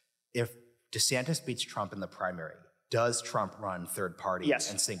this. If DeSantis beats Trump in the primary, does Trump run third party Yes.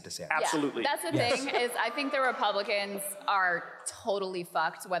 and sink DeSantis? Absolutely. Yeah, that's the thing is I think the Republicans are totally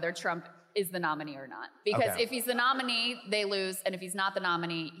fucked whether Trump is the nominee or not. Because Okay. if he's the nominee, they lose. And if he's not the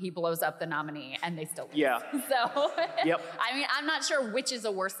nominee, he blows up the nominee and they still lose. Yeah. So, Yep. I mean, I'm not sure which is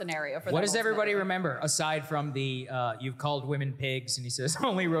a worse scenario for them. What does everybody ultimately. remember aside from the you've called women pigs and he says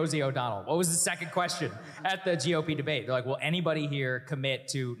only Rosie O'Donnell? What was the second question at the GOP debate? They're like, will anybody here commit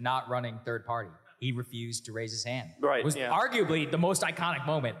to not running third party? He refused to raise his hand. Right, It was yeah. arguably the most iconic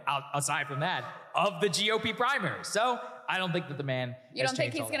moment aside from that of the GOP primary. So I don't think that the man You has don't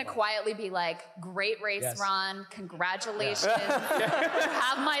think changed he's all going that to much. quietly be like, great race, Yes. Ron. Congratulations.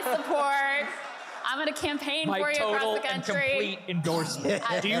 Have my support. I'm going to campaign My for you total across the and country. complete endorsement.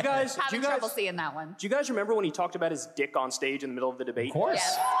 Do you guys? Having trouble seeing that one. Do you guys remember when he talked about his dick on stage in the middle of the debate? Of course.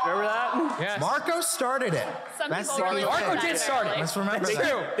 Yes. Remember that? Yes. Marco started it. Some That's people the really key like thing. Marco that did start it. early. Let's remember They,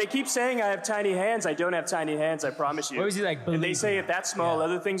 that. they keep saying I have tiny hands. I don't have tiny hands. I promise you. What was he like, And they believe say me? if that's small,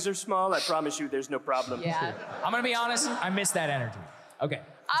 other things are small. I promise you, there's no problem. Yeah. I'm going to be honest, I miss that energy. Okay.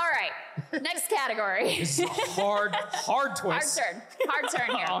 All right. Next category. This is a hard Hard twist. turn. Hard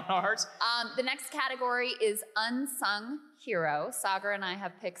turn here. On ours. The next category is unsung hero. Sagar and I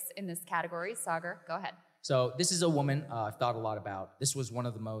have picks in this category. Sagar, go ahead. So this is a woman I've thought a lot about. This was one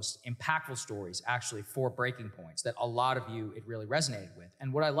of the most impactful stories, actually, for Breaking Points that a lot of you, it really resonated with.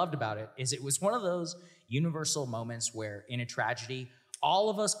 And what I loved about it is it was one of those universal moments where in a tragedy, all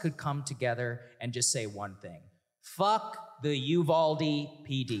of us could come together and just say one thing. Fuck the Uvalde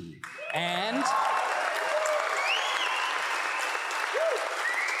PD. And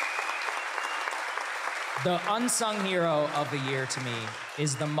the unsung hero of the year to me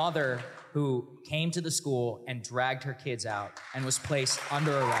is the mother who came to the school and dragged her kids out and was placed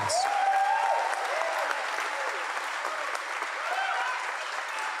under arrest.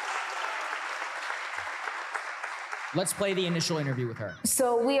 Let's play the initial interview with her.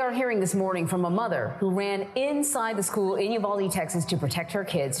 So we are hearing this morning from a mother who ran inside the school in Uvalde, Texas to protect her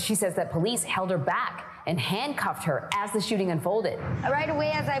kids. She says that police held her back and handcuffed her as the shooting unfolded. Right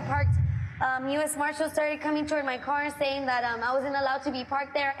away as I parked, U.S. Marshals started coming toward my car saying that I wasn't allowed to be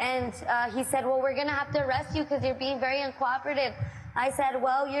parked there. And he said, well, we're going to have to arrest you because you're being very uncooperative. I said,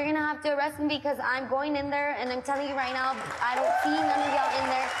 well, you're going to have to arrest me because I'm going in there. And I'm telling you right now, I don't see none of y'all in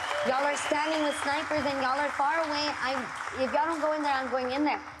there. Y'all are standing with snipers and y'all are far away. If y'all don't go in there, I'm going in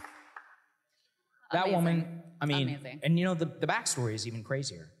there. That Amazing. woman, I mean, Amazing. and you know, the backstory is even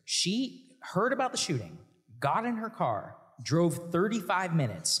crazier. She heard about the shooting, got in her car, drove 35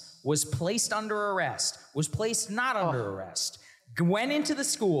 minutes, was placed under arrest, was placed not under arrest, went into the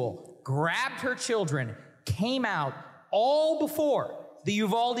school, grabbed her children, came out, all before the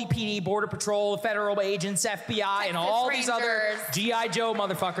Uvalde PD, Border Patrol, federal agents, FBI, and all these other G.I. Joe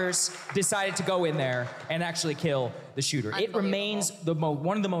motherfuckers decided to go in there and actually kill the shooter. It remains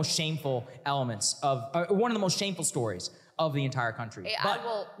one of the most shameful elements of, one of the most shameful stories of the entire country. I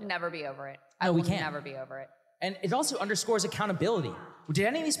will never be over it. No, I will we can't. never be over it. And it also underscores accountability. Did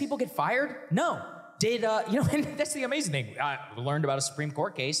any of these people get fired? No. Did, and that's the amazing thing. I learned about a Supreme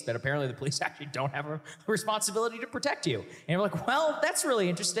Court case that apparently the police actually don't have a responsibility to protect you. And we're like, well, that's really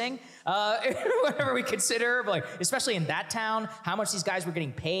interesting. Whenever we consider, like, especially in that town, how much these guys were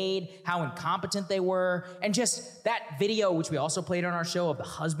getting paid, how incompetent they were, and just that video, which we also played on our show, of the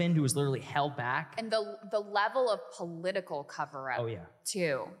husband who was literally held back. And the level of political cover-up,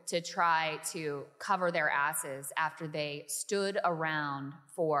 too, to try to cover their asses after they stood around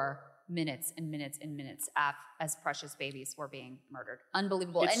for minutes and minutes and minutes as precious babies were being murdered.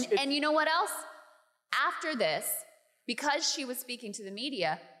 Unbelievable. And you know what else? After this, because she was speaking to the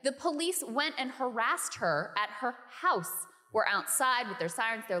media, the police went and harassed her at her house. Were outside with their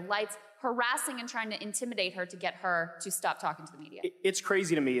sirens, their lights, harassing and trying to intimidate her to get her to stop talking to the media. It's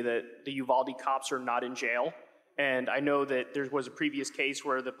crazy to me that the Uvalde cops are not in jail And I know that there was a previous case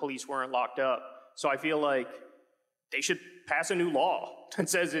where the police weren't locked up. So I feel like they should pass a new law that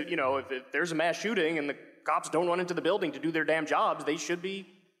says, if there's a mass shooting and the cops don't run into the building to do their damn jobs, they should be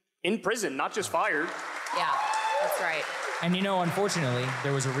in prison, not just fired. Yeah, that's right. And unfortunately,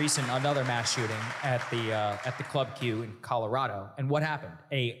 there was another mass shooting at the Club Q in Colorado. And what happened?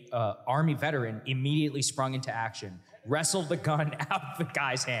 A Army veteran immediately sprung into action, wrestled the gun out of the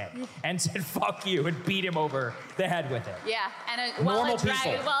guy's hand, and said, "Fuck you," and beat him over the head with it. Yeah, and while a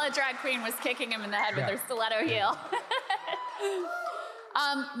drag queen was kicking him in the head with her stiletto heel.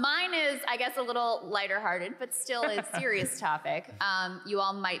 Mine is, I guess, a little lighter hearted, but still a serious topic. You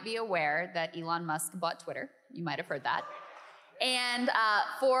all might be aware that Elon Musk bought Twitter. You might have heard that. And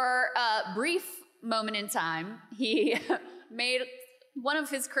for a brief moment in time, he made one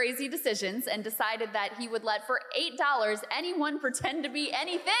of his crazy decisions and decided that he would let, for $8, anyone pretend to be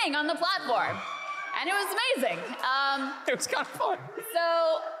anything on the platform. And it was amazing. It was kind of fun.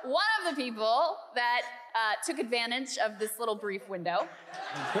 So one of the people that took advantage of this little brief window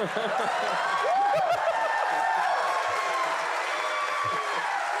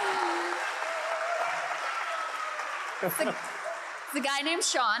it's a guy named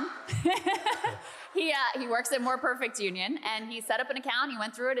Sean. He works at More Perfect Union, and he set up an account. He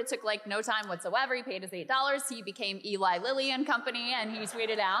went through it. It took like no time whatsoever. He paid his $8. He became Eli Lilly and Company, and he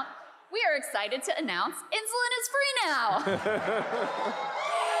tweeted out, "We are excited to announce insulin is free now."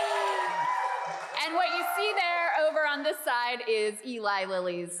 And what you see there over on this side is Eli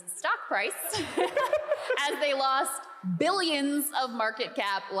Lilly's stock price as they lost billions of market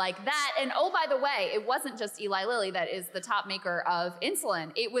cap like that. And oh, by the way, it wasn't just Eli Lilly that is the top maker of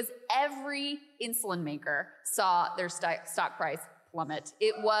insulin. It was every insulin maker saw their stock price plummet.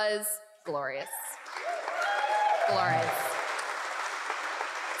 It was glorious. Glorious.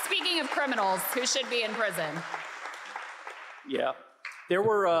 Speaking of criminals who should be in prison. Yeah. There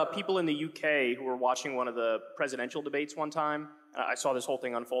were people in the UK who were watching one of the presidential debates one time. I saw this whole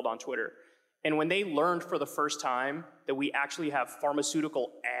thing unfold on Twitter. And when they learned for the first time that we actually have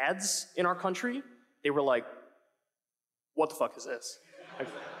pharmaceutical ads in our country, they were like, what the fuck is this? Like,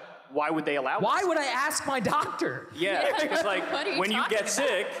 why would they allow Why this? would I ask my doctor? Yeah, because like when you get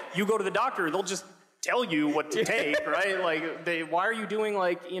sick, you go to the doctor, they'll just tell you what to take, right? Like, why are you doing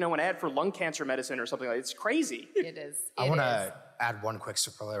like, an ad for lung cancer medicine or something like that? It's crazy. It is. I want to add one quick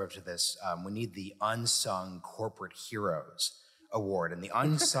superlative to this. We need the Unsung Corporate Heroes Award. And the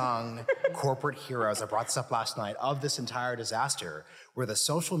unsung corporate heroes, I brought this up last night, of this entire disaster were the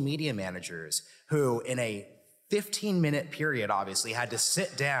social media managers who, in a 15-minute period, obviously, had to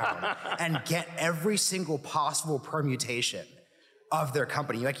sit down and get every single possible permutation of their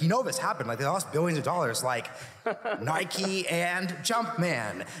company. Like, this happened. Like, they lost billions of dollars, like Nike and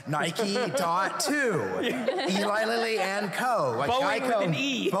Jumpman, Nike.2, Eli Lilly and Co. Like Boeing Geico, with an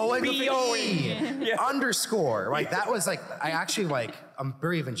E. Boeing with B-O-E. an E. Underscore. Like, that was like, I actually like, I'm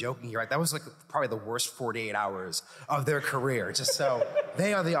very even joking here. Like, that was like probably the worst 48 hours of their career. Just so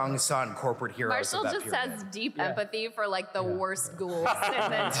they are the unsung corporate heroes. Marshall of that just period. has deep empathy for like the worst ghouls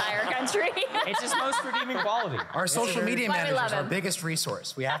in the entire country. It's his most redeeming quality. Our social media Why we love managers are our him. biggest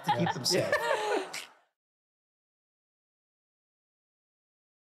resource. We have to keep them safe.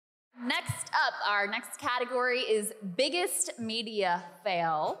 Next up, our next category is biggest media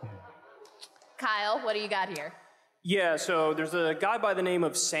fail. Kyle, what do you got here? Yeah, so there's a guy by the name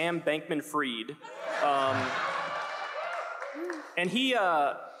of Sam Bankman-Fried. And he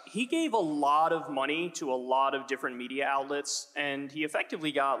gave a lot of money to a lot of different media outlets, and he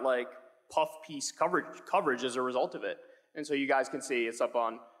effectively got like puff piece coverage as a result of it. And so you guys can see, it's up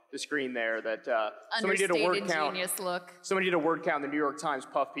on the screen there, that somebody did a word count. Genius look. Somebody did a word count in the New York Times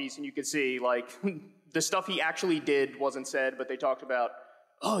puff piece, and you could see like the stuff he actually did wasn't said, but they talked about,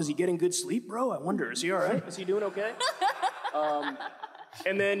 oh, is he getting good sleep, bro? I wonder, is he all right? Is he doing okay?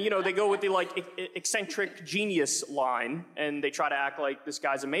 And then, they go with the like eccentric genius line, and they try to act like this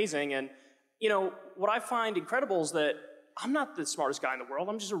guy's amazing. And, what I find incredible is that I'm not the smartest guy in the world.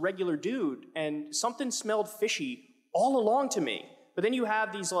 I'm just a regular dude. And something smelled fishy all along to me. But then you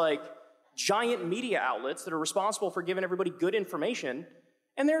have these like giant media outlets that are responsible for giving everybody good information,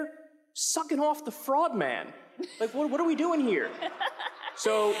 and they're sucking off the fraud man. Like, what are we doing here?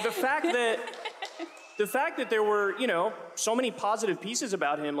 So the fact that there were, so many positive pieces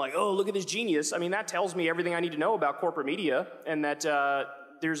about him, like, oh, look at this genius. I mean, that tells me everything I need to know about corporate media, and that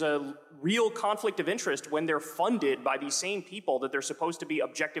there's a real conflict of interest when they're funded by these same people that they're supposed to be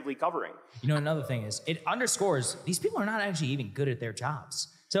objectively covering. Another thing is, it underscores these people are not actually even good at their jobs.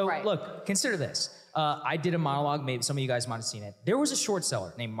 So look, consider this. I did a monologue, maybe some of you guys might have seen it. There was a short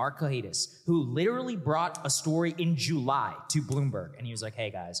seller named Mark Kohaidis who literally brought a story in July to Bloomberg. And he was like, hey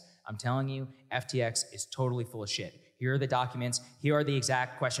guys, I'm telling you, FTX is totally full of shit. Here are the documents. Here are the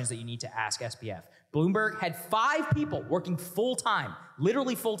exact questions that you need to ask SBF. Bloomberg had 5 people working full-time,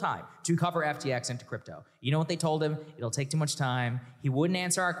 literally full-time, to cover FTX into crypto. You know what they told him? It'll take too much time. He wouldn't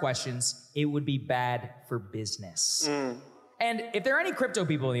answer our questions. It would be bad for business. And if there are any crypto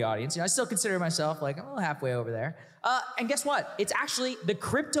people in the audience, I still consider myself like I'm a little halfway over there. And guess what? It's actually the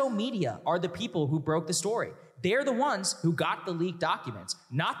crypto media are the people who broke the story. They're the ones who got the leaked documents,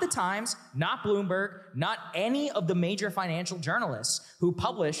 not the Times, not Bloomberg, not any of the major financial journalists who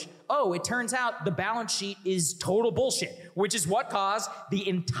publish, oh, it turns out the balance sheet is total bullshit, which is what caused the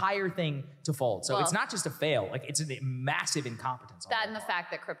entire thing to fold. So it's not just a fail, like it's a massive incompetence. That and the fact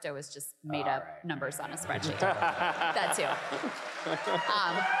that crypto is just made up numbers on a spreadsheet. That too.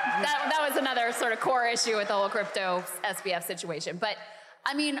 That was another sort of core issue with the whole crypto SBF situation. But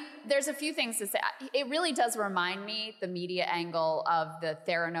I mean, there's a few things to say. It really does remind me, the media angle of the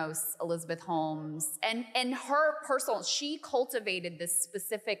Theranos, Elizabeth Holmes, and her personal, she cultivated this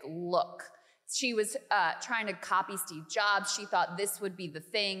specific look. She was trying to copy Steve Jobs. She thought this would be the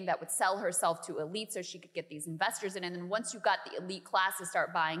thing that would sell herself to elite so she could get these investors in. And then once you got the elite class to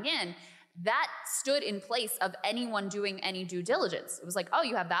start buying in, that stood in place of anyone doing any due diligence. It was like, oh,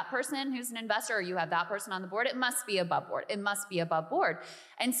 you have that person who's an investor, or you have that person on the board. It must be above board. It must be above board.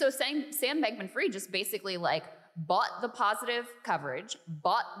 And so Sam Bankman-Fried just basically like bought the positive coverage,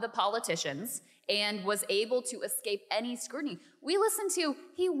 bought the politicians, and was able to escape any scrutiny. We listened to,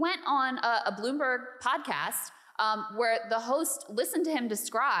 he went on a Bloomberg podcast where the host listened to him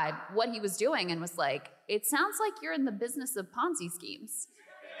describe what he was doing and was like, it sounds like you're in the business of Ponzi schemes.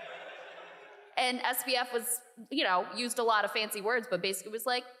 And SBF was, used a lot of fancy words, but basically was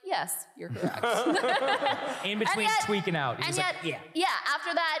like, yes, you're correct. In between tweaking out. He was like, yeah,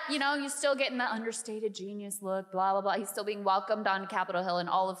 after that, you still getting the understated genius look, blah, blah, blah. He's still being welcomed on Capitol Hill and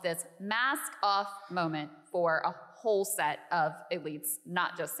all of this. Mask off moment for a whole set of elites,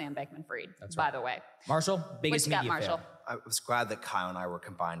 not just Sam Bankman-Fried, by the way. Marshall, biggest media Marshall? fail. I was glad that Kyle and I were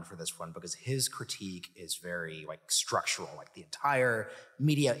combined for this one because his critique is very structural. Like the entire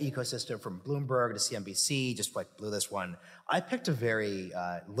media ecosystem from Bloomberg to CNBC just blew this one. I picked a very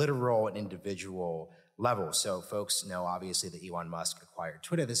literal and individual level. So folks know obviously that Elon Musk acquired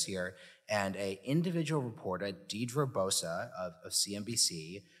Twitter this year, and a individual reporter, Deidre Bosa of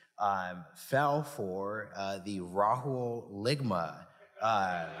CNBC, fell for the Rahul Ligma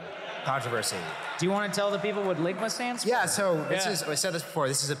controversy. Do you want to tell the people what Ligma stands for? Yeah, so I said this before,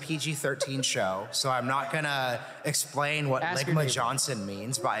 this is a PG-13 show, so I'm not gonna explain what Ligma Johnson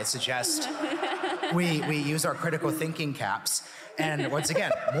means, but I suggest we use our critical thinking caps. And once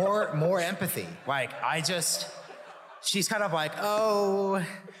again, more empathy. She's kind of like, oh,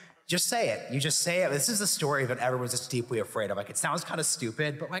 just say it. You just say it. This is the story that everyone's just deeply afraid of. It sounds kind of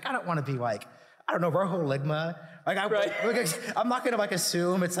stupid, but I don't want to be I don't know, Rahul Ligma. I'm not gonna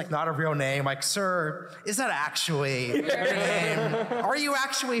assume it's not a real name. Sir, is that actually your name? Are you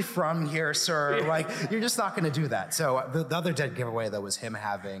actually from here, sir? You're just not gonna do that. So the other dead giveaway though was him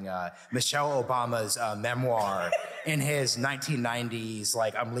having Michelle Obama's memoir in his 1990s,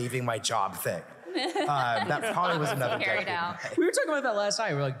 I'm leaving my job thing. That probably was another dead giveaway. We were talking about that last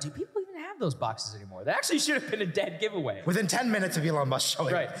night. We were like, do people even have those boxes anymore? That actually should have been a dead giveaway. Within 10 minutes of Elon Musk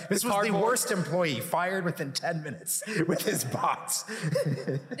showing right. This was the worst employee, fired within 10 minutes with his box.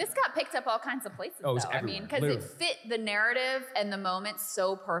 This got picked up all kinds of places, though. Because it fit the narrative and the moment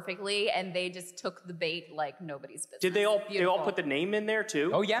so perfectly, and they just took the bait like nobody's business. Did they all put the name in there,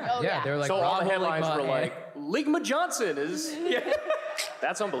 too? Oh, yeah. They're so all the headlines were Ligma Johnson is...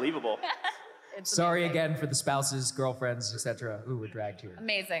 That's unbelievable. Sorry again for the spouses, girlfriends, etc., who were dragged here.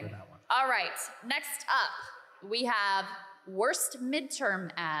 Amazing. All right, next up, we have worst midterm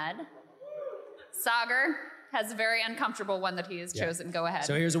ad. Sagar has a very uncomfortable one that he has chosen. Go ahead.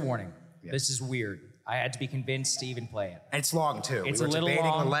 So here's a warning. Yeah. This is weird. I had to be convinced to even play it. And it's long, too. It's we a were little debating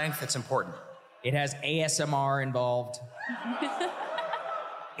long. The length. It's important. It has ASMR involved.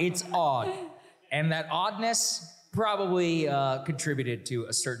 It's odd. And that oddness probably contributed to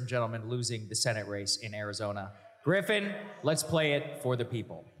a certain gentleman losing the Senate race in Arizona. Griffin, let's play it for the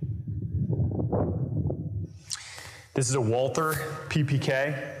people. This is a Walther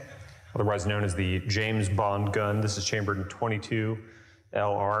PPK, otherwise known as the James Bond gun. This is chambered in .22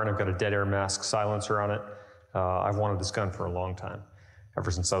 LR, and I've got a dead air mask silencer on it. I've wanted this gun for a long time,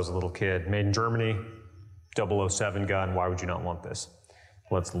 ever since I was a little kid. Made in Germany, 007 gun. Why would you not want this?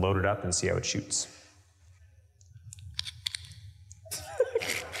 Let's load it up and see how it shoots.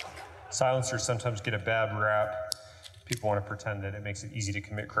 Silencers sometimes get a bad rap. People want to pretend that it makes it easy to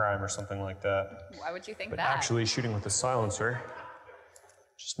commit crime or something like that. Why would you think But that? actually, shooting with a silencer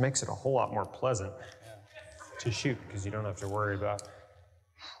just makes it a whole lot more pleasant to shoot because you don't have to worry about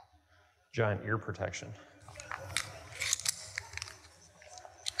giant ear protection.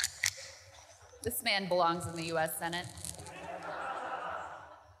 This man belongs in the U.S. Senate.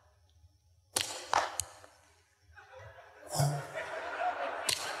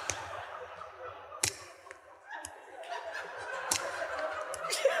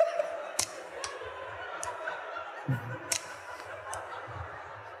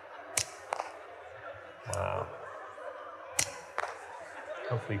 Wow.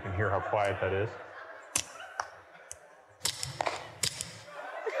 Hopefully you can hear how quiet that is.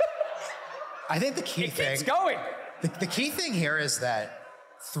 I think the key thing. Keeps going. The key thing here is that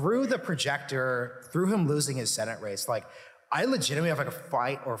through the projector, through him losing his Senate race, like I legitimately have like a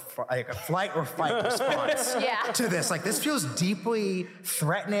flight or fight response to this. Like this feels deeply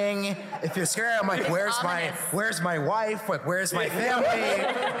threatening. It feels scary. I'm like, where's my wife? Like, where's my family?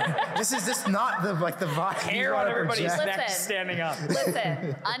 This is just not the vibe. Hair on everybody's neck standing up.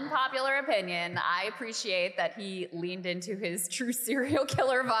 Listen, unpopular opinion. I appreciate that he leaned into his true serial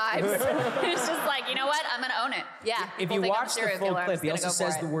killer vibes. It's just like, you know what? I'm gonna own it. Yeah. If you watch the full clip, he also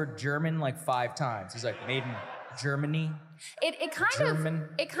says the word German like 5 times. He's like, made in Germany. It kind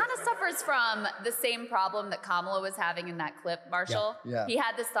of suffers from the same problem that Kamala was having in that clip, Marshall. Yeah. He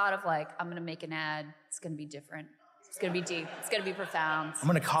had this thought of like, I'm gonna make an ad. It's gonna be different. It's gonna be deep. It's gonna be profound. I'm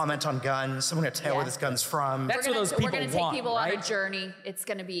gonna comment on guns. I'm gonna tell where this gun's from. That's what those people We're gonna take want, people right? on a journey. It's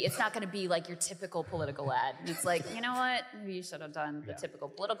not gonna be like your typical political ad. And it's like, you know what? Maybe you should have done the typical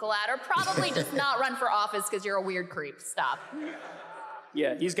political ad, or probably just not run for office because you're a weird creep. Stop.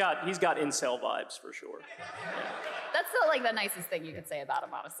 Yeah, he's got incel vibes for sure. That's the nicest thing you could say about him,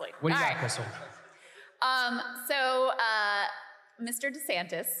 honestly. What do you All got, right. Crystal? So Mr.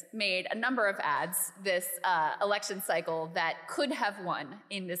 DeSantis made a number of ads this election cycle that could have won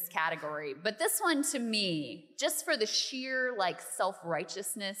in this category. But this one, to me, just for the sheer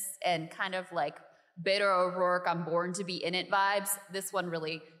self-righteousness and kind of Beto O'Rourke, I'm born to be in it vibes, this one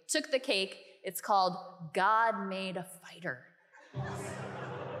really took the cake. It's called God Made a Fighter.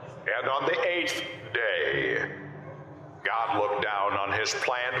 And on the 8th day, God looked down on his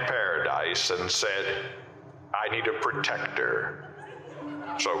planned paradise and said, I need a protector.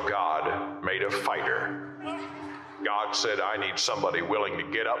 So God made a fighter. God said, I need somebody willing to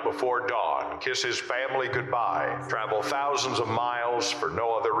get up before dawn, kiss his family goodbye, travel thousands of miles for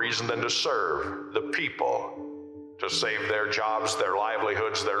no other reason than to serve the people, to save their jobs, their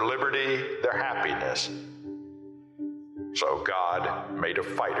livelihoods, their liberty, their happiness. So God made a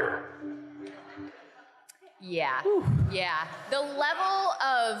fighter. Yeah. Yeah. The level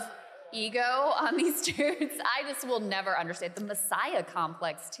of ego on these dudes, I just will never understand. The Messiah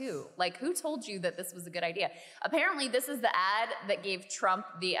complex, too. Who told you that this was a good idea? Apparently, this is the ad that gave Trump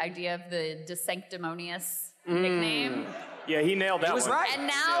the idea of the De Sanctimonious nickname. Yeah, he nailed that one. He was right. And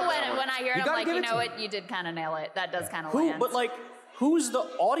now when I hear it, I'm like, you know what? You did kind of nail it. That does kind of land. But who's the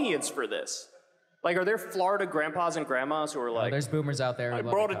audience for this? Are there Florida grandpas and grandmas who are like, there's boomers out there. I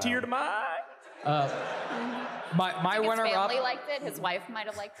brought a tear to my eye. My his runner-up. family liked it. His wife might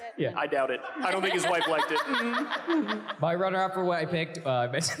have liked it. Yeah, I doubt it. I don't think his wife liked it. My runner-up for what I picked, I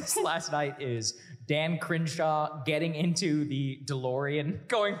mentioned this last night, is Dan Crenshaw getting into the DeLorean,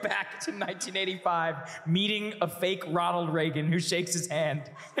 going back to 1985, meeting a fake Ronald Reagan who shakes his hand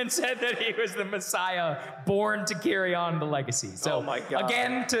and said that he was the Messiah born to carry on the legacy. So, oh my God.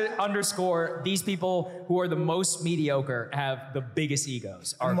 Again, to underscore, these people who are the most mediocre have the biggest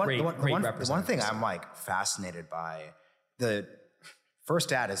egos, are great representatives. The one thing I'm fascinated by, the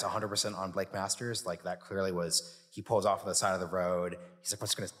first ad is 100% on Blake Masters. That clearly was, he pulls off on the side of the road. He's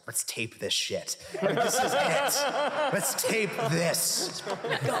like, let's tape this shit. This is it. Let's tape this.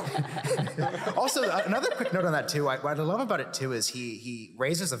 Also, another quick note on that too, what I love about it too is he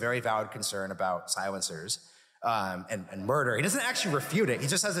raises a very valid concern about silencers. And murder. He doesn't actually refute it. He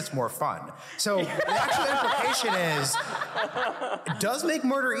just says it's more fun. So the actual implication is it does make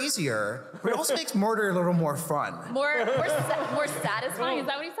murder easier, but it also makes murder a little more fun. More satisfying? Is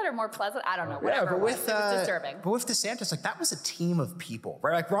that what he said? Or more pleasant? I don't know. Whatever. But it was disturbing. But with DeSantis, that was a team of people,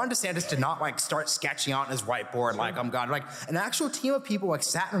 right? Ron DeSantis did not start sketching out on his whiteboard I'm God. An actual team of people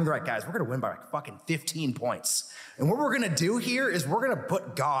sat in the right guys. We're gonna win by fucking 15 points. And what we're gonna do here is we're gonna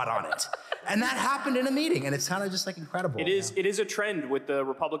put God on it. And that happened in a meeting, and it's kind of just incredible. It is a trend with the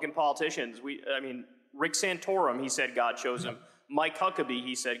Republican politicians. Rick Santorum, he said God chose him. Mike Huckabee,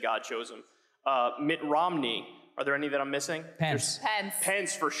 he said God chose him. Mitt Romney, Are there any that I'm missing? Pence.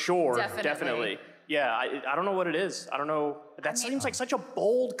 Pence for sure. Definitely. Yeah, I don't know what it is. I don't know. That seems like such a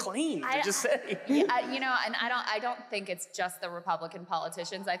bold claim to just say. Yeah, you know, and I don't think it's just the Republican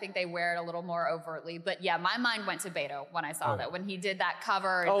politicians. I think they wear it a little more overtly. But yeah, my mind went to Beto when I saw that, when he did that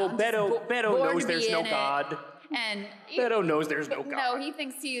cover. Beto knows there's no God. And Beto knows there's no God. No, he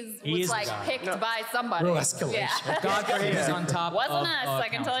thinks was like picked by somebody. Real escalation. Yeah. God for him is on top. Wasn't of, us, I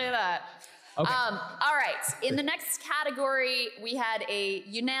can tell you that. Okay. All right. In the next category, we had a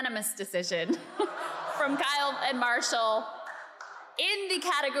unanimous decision from Kyle and Marshall. In the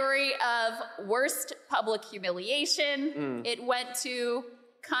category of worst public humiliation, it went to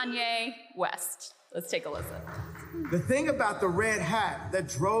Kanye West. Let's take a listen. The thing about the red hat that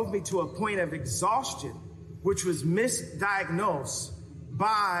drove me to a point of exhaustion, which was misdiagnosed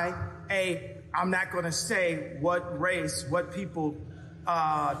by I'm not going to say what race, what people,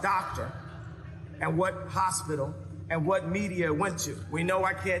 doctor, and what hospital, and what media went to. We know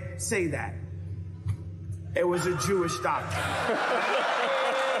I can't say that. It was a Jewish doctor. What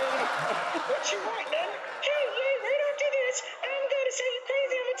you want, man? Hey, right after this, I'm gonna say you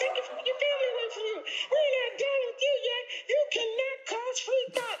crazy. I'm gonna take your family away from you. We're not done with you yet. You cannot cause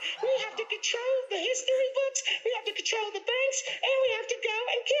free thought. We have to control the history books. We have to control the banks, and we have to go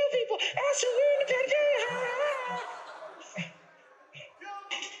and kill people. Also, we're in the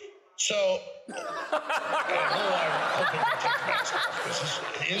So,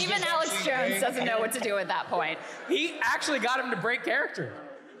 even Alex Jones doesn't know what to do at that point. He actually got him to break character.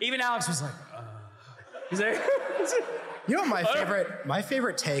 Even Alex was like, he's like, you know what my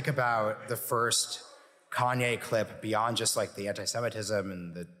favorite take about the first Kanye clip, beyond just like the anti-Semitism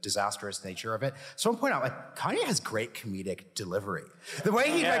and the disastrous nature of it, someone pointed out, like, Kanye has great comedic delivery. The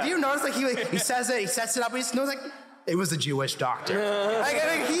way he, like, you notice, like, he says it, he sets it up, he just knows, like, it was a Jewish doctor.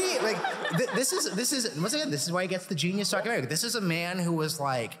 This is why he gets the genius documentary. This is a man who was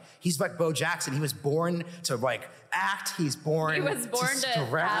like, he's like Bo Jackson. He was born to like act. He was born to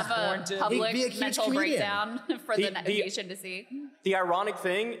have a public mental breakdown for the nation to see. The ironic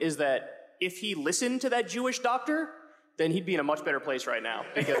thing is that if he listened to that Jewish doctor, then he'd be in a much better place right now,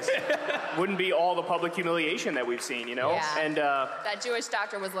 because wouldn't be all the public humiliation that we've seen, you know? Yeah. And that Jewish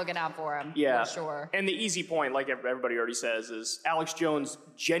doctor was looking out for him, for sure. And the easy point, like everybody already says, is Alex Jones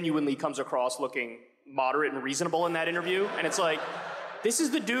genuinely comes across looking moderate and reasonable in that interview. And it's like, this is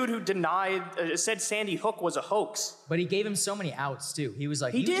the dude who said Sandy Hook was a hoax. But he gave him so many outs, too. He was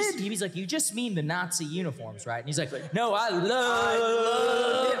like, he was like, you just mean the Nazi uniforms, right? And he's like, no, I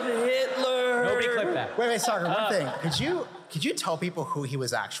love Hitler. Nobody clipped that. Wait, sorry, one thing. Could you tell people who he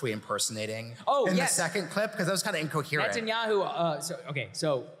was actually impersonating in the second clip? Because that was kind of incoherent. Netanyahu,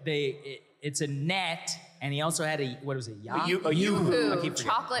 so it's a net, and he also had a Yoo-hoo. I keep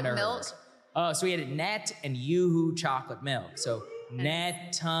chocolate milk. So he had a net and Yoo-hoo chocolate milk. So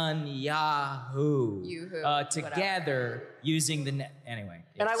Netanyahu together using the net. Anyway.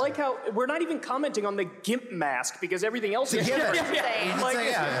 And I like how we're not even commenting on the GIMP mask, because everything else is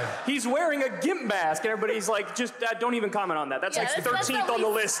he's wearing a GIMP mask, and everybody's like, just don't even comment on that. That's like 13th on the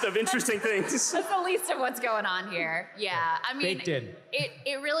list of interesting things. That's the least of what's going on here. Yeah, I mean, baked in.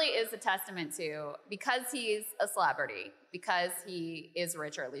 It really is a testament to, because he's a celebrity, because he is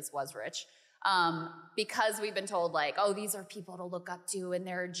rich, or at least was rich, because we've been told, like, oh, these are people to look up to and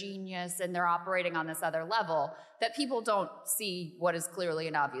they're a genius and they're operating on this other level, that people don't see what is clearly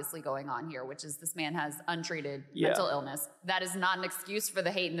and obviously going on here, which is this man has untreated mental illness. That is not an excuse for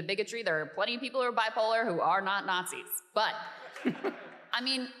the hate and the bigotry. There are plenty of people who are bipolar who are not Nazis. But, I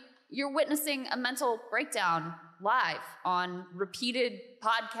mean, you're witnessing a mental breakdown live on repeated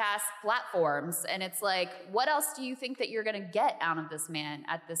podcast platforms. And it's like, what else do you think that you're going to get out of this man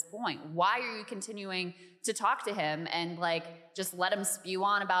at this point? Why are you continuing to talk to him and like just let him spew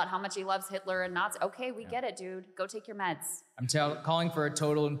on about how much he loves Hitler and Nazis? Okay, we get it, dude. Go take your meds. I'm calling for a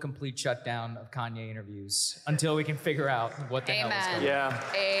total and complete shutdown of Kanye interviews until we can figure out what the hell is going on. Yeah.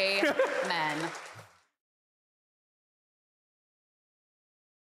 Amen.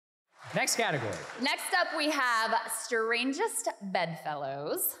 Next category. Next up, we have Strangest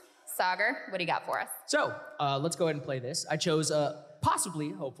Bedfellows. Sagar, what do you got for us? So, let's go ahead and play this. I chose a possibly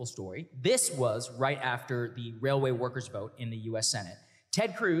hopeful story. This was right after the railway workers' vote in the U.S. Senate.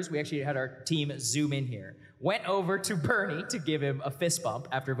 Ted Cruz, we actually had our team zoom in here, went over to Bernie to give him a fist bump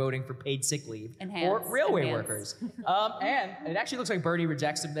after voting for paid sick leave for railway workers. And it actually looks like Bernie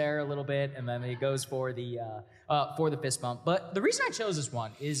rejects him there a little bit, and then he goes for the fist bump. But the reason I chose this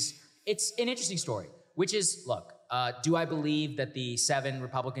one is it's an interesting story, which is, look, do I believe that the 7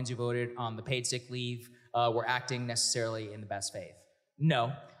 Republicans who voted on the paid sick leave were acting necessarily in the best faith?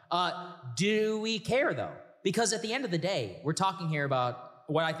 No. Do we care, though? Because at the end of the day, we're talking here about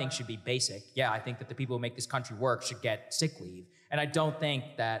what I think should be basic. Yeah, I think that the people who make this country work should get sick leave. And I don't think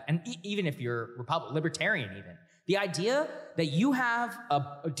that, and even if you're libertarian even, the idea that you have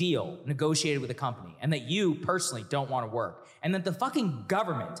a deal negotiated with a company and that you personally don't want to work, and that the fucking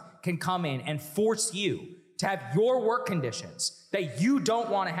government can come in and force you to have your work conditions that you don't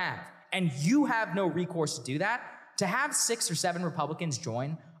want to have, and you have no recourse to do that, to have 6 or 7 Republicans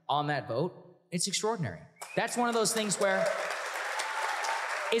join on that vote, it's extraordinary. That's one of those things where,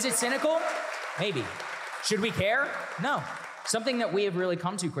 is it cynical? Maybe. Should we care? No. Something that we have really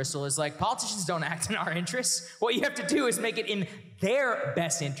come to, Crystal, is like politicians don't act in our interests. What you have to do is make it in their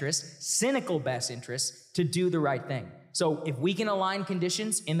best interest, cynical best interest, to do the right thing. So if we can align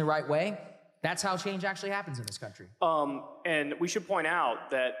conditions in the right way, that's how change actually happens in this country. And we should point out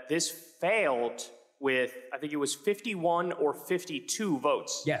that this failed with, I think it was 51 or 52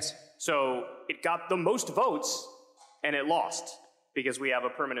 votes. Yes. So it got the most votes, and it lost, because we have a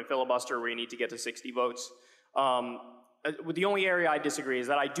permanent filibuster where you need to get to 60 votes. The only area I disagree is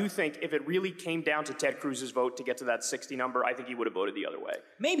that I do think if it really came down to Ted Cruz's vote to get to that 60 number, I think he would have voted the other way.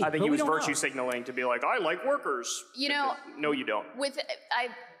 Maybe, I think he was virtue signaling to be like, I like workers. You know, no, you don't.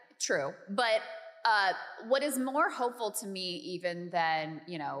 True, but what is more hopeful to me even than,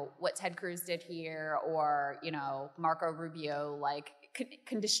 you know, what Ted Cruz did here, or, you know, Marco Rubio, like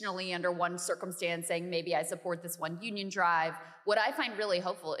conditionally under one circumstance saying maybe I support this one union drive. What I find really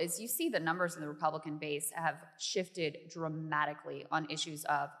hopeful is you see the numbers in the Republican base have shifted dramatically on issues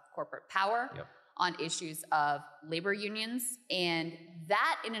of corporate power, on issues of labor unions, and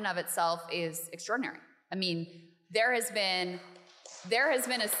that in and of itself is extraordinary. I mean, there has been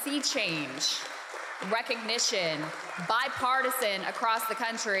a sea change, recognition, bipartisan across the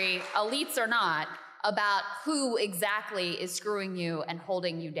country, elites or not, about who exactly is screwing you and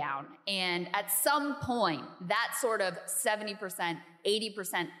holding you down. And at some point, that sort of 70%,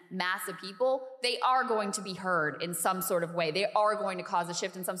 80% mass of people, they are going to be heard in some sort of way. They are going to cause a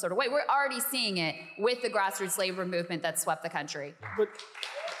shift in some sort of way. We're already seeing it with the grassroots labor movement that swept the country. But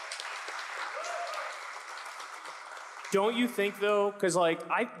don't you think, though, because like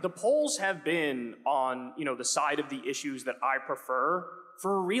the polls have been on, you know, the side of the issues that I prefer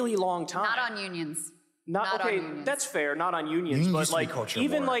for a really long time. Not on unions. Not okay, on unions. That's fair. Not on unions, but like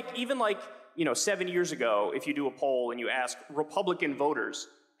even like you know, 7 years ago, if you do a poll and you ask Republican voters,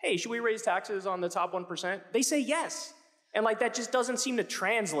 "Hey, should we raise taxes on the top 1%?" They say yes, and like that just doesn't seem to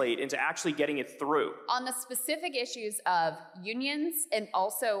translate into actually getting it through. On the specific issues of unions and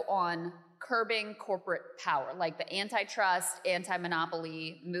also on curbing corporate power, like the antitrust,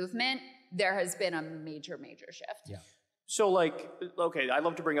 anti-monopoly movement, there has been a major shift. Yeah. So like, okay, I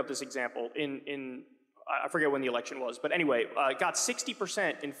love to bring up this example. In I forget when the election was, but anyway, it got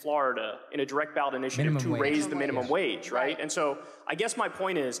 60% in Florida in a direct ballot initiative to raise the minimum wage, right? And so I guess my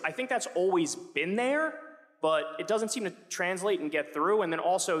point is, I think that's always been there, but it doesn't seem to translate and get through. And then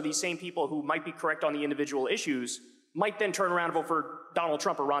also these same people who might be correct on the individual issues might then turn around and vote for Donald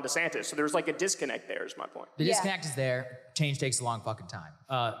Trump or Ron DeSantis. So there's like a disconnect there is my point. The disconnect is there. Change takes a long fucking time.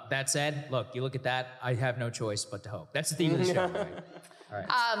 That said, look, you look at that, I have no choice but to hope. That's the theme of the show, right? All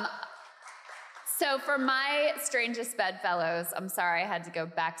right. So for my strangest bedfellows, I'm sorry I had to go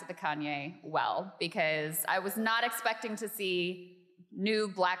back to the Kanye well, because I was not expecting to see new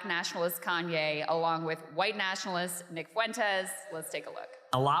black nationalist Kanye along with white nationalist Nick Fuentes. Let's take a look.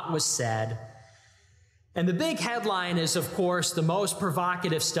 A lot was said. And the big headline is, of course, the most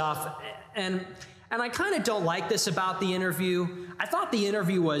provocative stuff. And I kind of don't like this about the interview. I thought the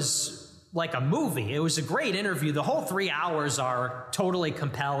interview was like a movie. It was a great interview. The whole 3 hours are totally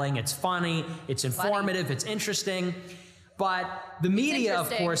compelling. It's funny. It's informative. It's interesting. But the media, of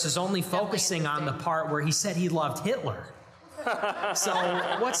course, is only focusing on the part where he said he loved Hitler. So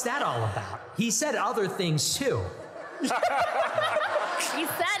what's that all about? He said other things, too. He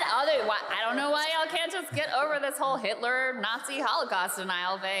said I don't know why y'all can't just get over this whole Hitler, Nazi, Holocaust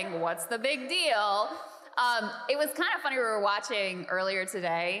denial thing. What's the big deal? It was kind of funny. We were watching earlier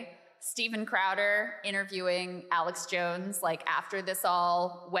today, Steven Crowder interviewing Alex Jones, like after this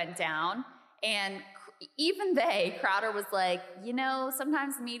all went down. And even Crowder was like, you know,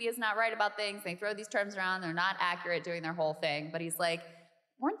 sometimes the media is not right about things. They throw these terms around. They're not accurate doing their whole thing. But he's like,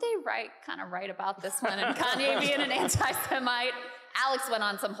 weren't they kind of right about this one? And Kanye being an anti-Semite. Alex went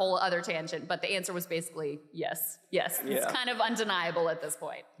on some whole other tangent, but the answer was basically yes. It's kind of undeniable at this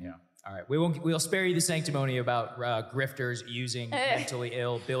point. Yeah. All right, we'll spare you the sanctimony about grifters using mentally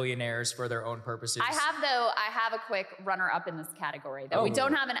ill billionaires for their own purposes. I have a quick runner-up in this category that we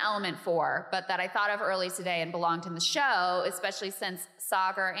don't have an element for, but that I thought of early today and belonged in the show, especially since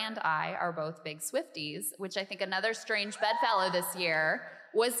Sagar and I are both big Swifties, which I think another strange bedfellow this year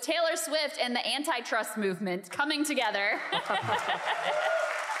was Taylor Swift and the antitrust movement coming together.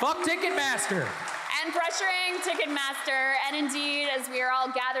 Fuck Ticketmaster. And pressuring Ticketmaster, and indeed, as we are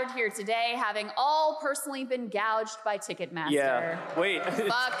all gathered here today, having all personally been gouged by Ticketmaster. Yeah, wait.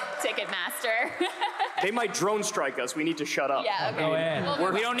 Fuck Ticketmaster. They might drone strike us. We need to shut up. Yeah, okay. Go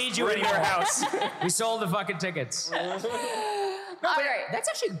ahead. We don't need you in anymore. your house. We sold the fucking tickets. All right. That's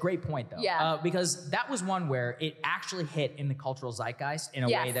actually a great point, though. Yeah. Because that was one where it actually hit in the cultural zeitgeist in a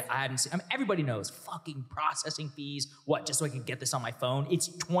way that I hadn't seen. I mean, everybody knows fucking processing fees. What, just so I can get this on my phone? It's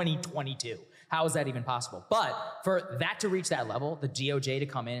 2022. How is that even possible? But for that to reach that level, the DOJ to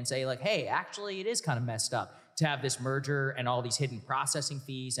come in and say, like, hey, actually, it is kind of messed up to have this merger and all these hidden processing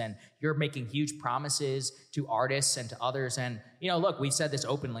fees, and you're making huge promises to artists and to others. And, you know, look, we've said this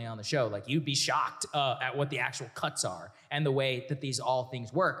openly on the show, like, you'd be shocked at what the actual cuts are and the way that these all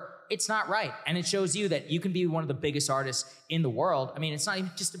things work. It's not right. And it shows you that you can be one of the biggest artists in the world. I mean, it's not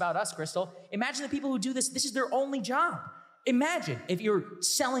even just about us, Crystal. Imagine the people who do this. This is their only job. Imagine if you're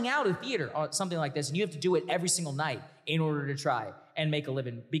selling out a theater or something like this and you have to do it every single night in order to try and make a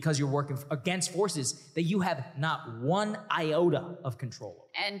living because you're working against forces that you have not one iota of control over.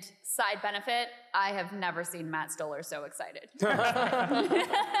 And side benefit, I have never seen Matt Stoller so excited.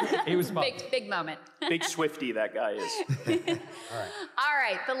 He was pumped. Big moment. Big Swiftie that guy is. All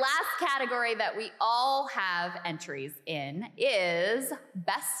right, the last category that we all have entries in is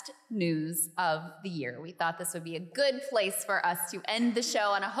Best News of the Year. We thought this would be a good place for us to end the show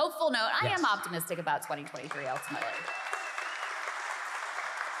on a hopeful note. I am optimistic about 2023 ultimately.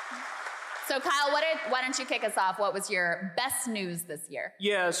 So Kyle, why don't you kick us off? What was your best news this year?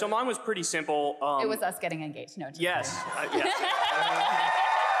 Yeah, so mine was pretty simple. It was us getting engaged. No, just yes.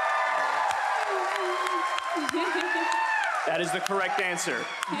 That is the correct answer.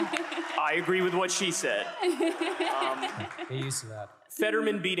 I agree with what she said. Get used to that.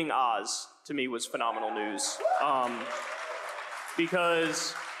 Fetterman beating Oz, to me, was phenomenal news.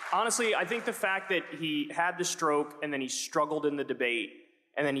 Because, honestly, I think the fact that he had the stroke and then he struggled in the debate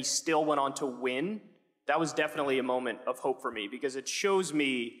and then he still went on to win, that was definitely a moment of hope for me because it shows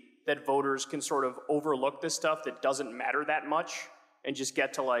me that voters can sort of overlook this stuff that doesn't matter that much and just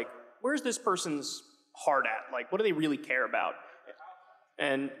get to, like, where's this person's heart at? Like, what do they really care about?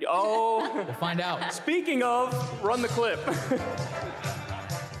 And, we'll find out. Speaking of, run the clip.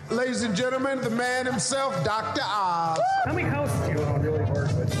 Ladies and gentlemen, the man himself, Dr. Oz. How many houses do you own really work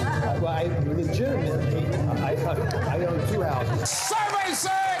with? Well, I legitimately, I own 2 houses. Survey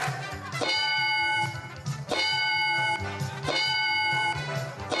said!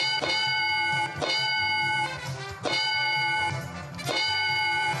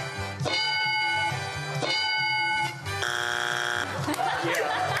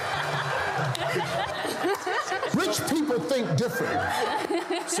 Rich people think different.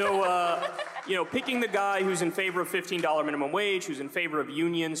 So, picking the guy who's in favor of $15 minimum wage, who's in favor of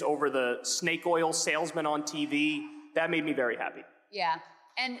unions over the snake oil salesman on TV, that made me very happy. Yeah,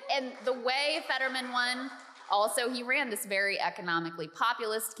 and the way Fetterman won, also he ran this very economically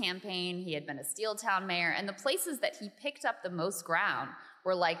populist campaign. He had been a Steel Town mayor, and the places that he picked up the most ground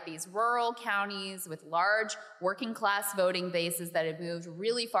were like these rural counties with large working class voting bases that had moved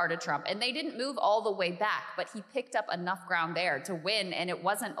really far to Trump. And they didn't move all the way back, but he picked up enough ground there to win, and it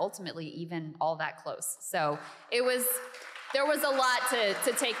wasn't ultimately even all that close. So there was a lot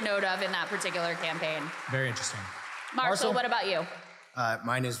to take note of in that particular campaign. Very interesting. Marshall, what about you?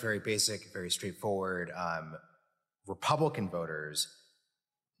 Mine is very basic, very straightforward. Republican voters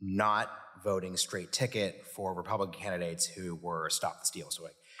not voting straight ticket for Republican candidates who were Stop the Steal. So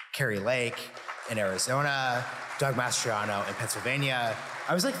like Carrie Lake in Arizona, Doug Mastriano in Pennsylvania.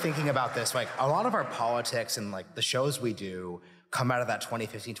 I was like thinking about this, like a lot of our politics and like the shows we do come out of that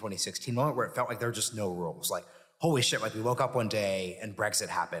 2015, 2016 moment where it felt like there were just no rules. Like, holy shit, like we woke up one day and Brexit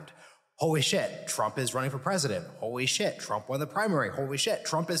happened. Holy shit, Trump is running for president. Holy shit, Trump won the primary. Holy shit,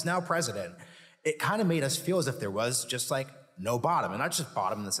 Trump is now president. It kind of made us feel as if there was just like no bottom, and not just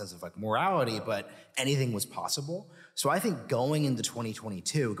bottom in the sense of like morality, but anything was possible. So I think going into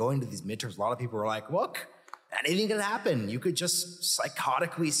 2022, going to these midterms, a lot of people were like, look, anything can happen. You could just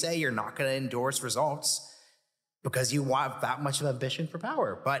psychotically say you're not going to endorse results because you want that much of ambition for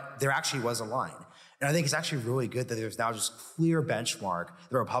power. But there actually was a line. And I think it's actually really good that there's now just clear benchmark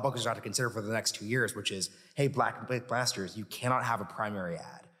the Republicans have to consider for the next 2 years, which is, hey, black and blasters, you cannot have a primary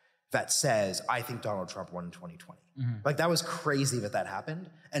ad. that says, I think Donald Trump won in 2020. Mm-hmm. Like, that was crazy that happened.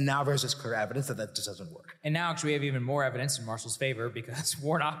 And now there's this clear evidence that just doesn't work. And now actually we have even more evidence in Marshall's favor because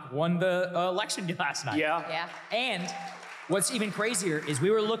Warnock won the election last night. Yeah. And what's even crazier is we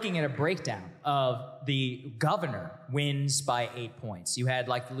were looking at a breakdown of the governor wins by 8 points. You had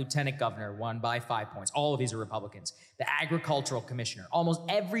like the lieutenant governor won by 5 points. All of these are Republicans. The agricultural commissioner, almost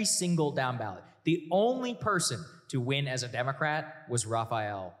every single down ballot. The only person to win as a Democrat was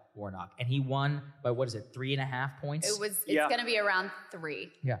Raphael Warnock. And he won by, 3.5 points? It's going to be around 3.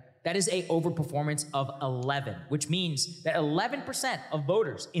 Yeah. That is a overperformance of 11, which means that 11% of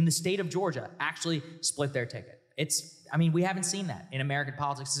voters in the state of Georgia actually split their ticket. We haven't seen that in American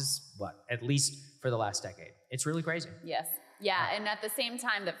politics, at least for the last decade. It's really crazy. Yes. Yeah, and at the same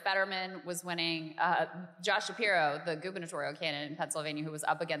time that Fetterman was winning, Josh Shapiro, the gubernatorial candidate in Pennsylvania, who was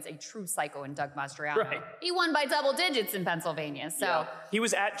up against a true psycho in Doug Mastriano, he won by double digits in Pennsylvania. So he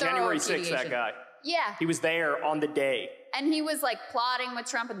was at January 6th, that guy. Yeah. He was there on the day. And he was like plotting with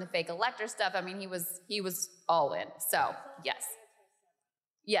Trump and the fake elector stuff. I mean, he was all in. So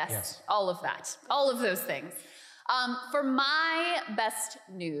yes, all of that, all of those things. For my best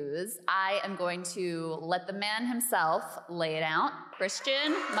news, I am going to let the man himself lay it out.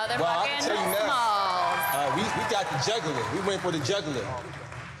 Christian motherfucking Smalls. We got the juggler. We went for the juggler.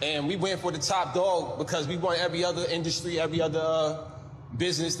 And we went for the top dog because we want every other industry, every other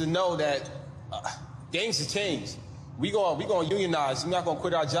business to know that things have changed. We gonna unionize. We're not gonna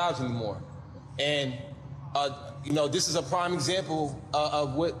quit our jobs anymore. And this is a prime example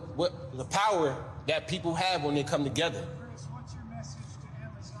of what the power that people have when they come together. Curtis, what's your message to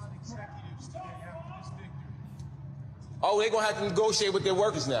Amazon executives today after this victory? Oh, they're gonna have to negotiate with their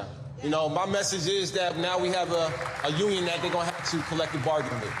workers now. My message is that now we have a union that they're gonna have to collectively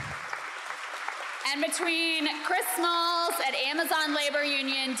bargain with. And between Chris Smalls at Amazon Labor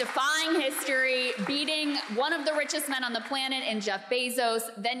Union defying history, beating one of the richest men on the planet in Jeff Bezos,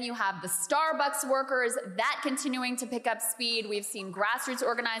 then you have the Starbucks workers, that continuing to pick up speed. We've seen grassroots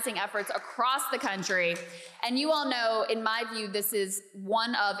organizing efforts across the country. And you all know, in my view, this is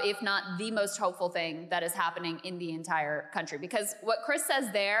one of, if not the most hopeful thing that is happening in the entire country. Because what Chris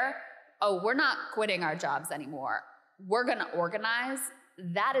says there, we're not quitting our jobs anymore. We're gonna organize.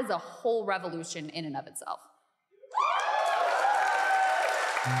 That is a whole revolution in and of itself.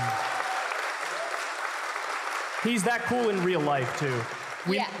 He's that cool in real life, too.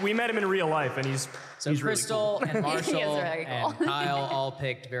 We met him in real life, and he's Crystal really cool. and Marshall He is very cool. and Kyle all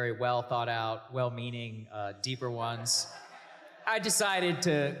picked very well thought out, well-meaning, deeper ones. I decided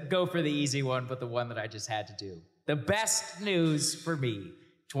to go for the easy one, but the one that I just had to do. The best news for me,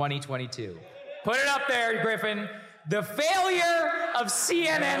 2022. Put it up there, Griffin. The failure of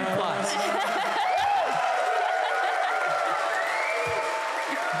CNN Plus.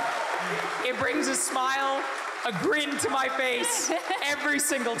 It brings a smile, a grin to my face every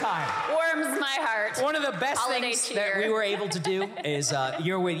single time. Warms my heart. One of the best Holiday things cheer. that we were able to do is,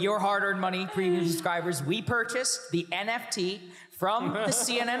 with your hard-earned money, premium subscribers, we purchased the NFT from the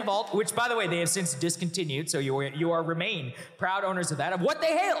CNN Vault, which, by the way, they have since discontinued, so you remain proud owners of that, of what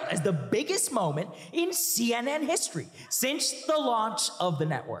they hailed as the biggest moment in CNN history since the launch of the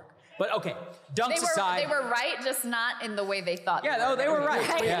network. But okay, dunks aside. They were right, just not in the way they thought. They were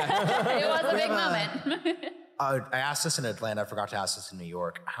right. Yeah. It was a big moment. I asked this in Atlanta. I forgot to ask this in New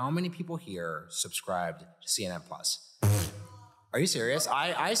York. How many people here subscribed to CNN Plus? Are you serious?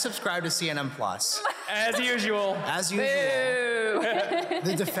 I subscribe to CNN Plus. As usual. As usual. Boo.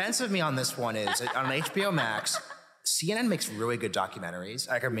 The defense of me on this one is, on HBO Max, CNN makes really good documentaries.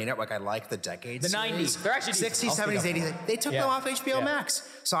 I like the decades. The series. 90s. They're actually 60s, 70s, 80s. They took them off HBO Max.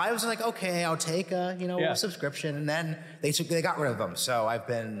 So I was like, okay, I'll take a subscription. And then they got rid of them. So I've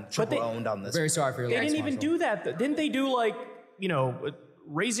been triple-owned on this. Very sorry for your They loss, didn't even Marshall. do that. Didn't they do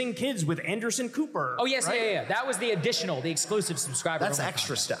Raising Kids with Anderson Cooper? Oh, yes, right? yeah. That was the exclusive subscriber. That's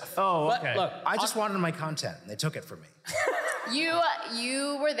extra stuff. Oh, okay. But look, I just wanted my content, and they took it from me.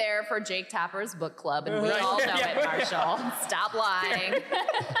 You were there for Jake Tapper's book club, and we all know it, Marshall. Stop lying.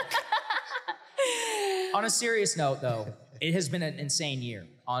 On a serious note, though, it has been an insane year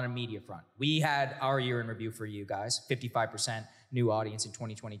on a media front. We had our year in review for you guys, 55% new audience in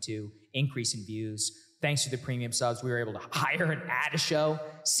 2022, increase in views. Thanks to the premium subs, we were able to hire and add a show.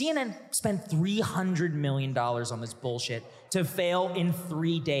 CNN spent $300 million on this bullshit to fail in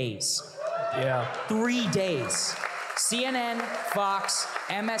 3 days. Yeah. 3 days. CNN, Fox,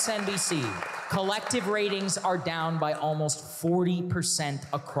 MSNBC, collective ratings are down by almost 40%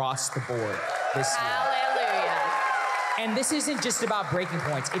 across the board this year. Hallelujah. And this isn't just about breaking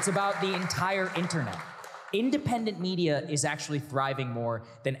points, it's about the entire internet. independent media is actually thriving more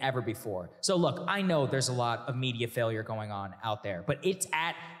than ever before. So look, I know there's a lot of media failure going on out there, but it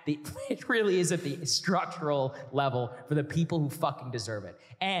really is at the structural level for the people who fucking deserve it.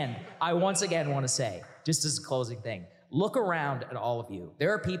 And I once again want to say, just as a closing thing, look around at all of you.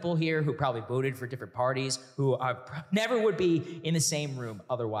 There are people here who probably voted for different parties, who never would be in the same room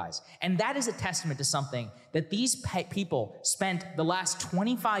otherwise. And that is a testament to something that these people spent the last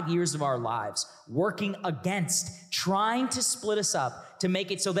 25 years of our lives working against, trying to split us up to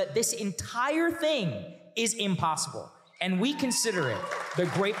make it so that this entire thing is impossible. And we consider it the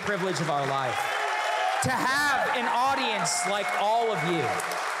great privilege of our life to have an audience like all of you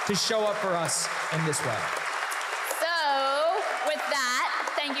to show up for us in this way.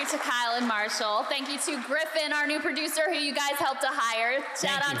 Thank you to Kyle and Marshall. Thank you to Griffin, our new producer, who you guys helped to hire.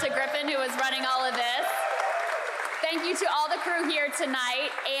 Shout out to Griffin, who is running all of this. Thank you to all the crew here tonight.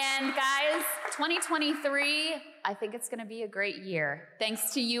 And guys, 2023, I think it's going to be a great year.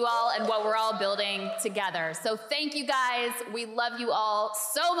 Thanks to you all and what we're all building together. So thank you guys. We love you all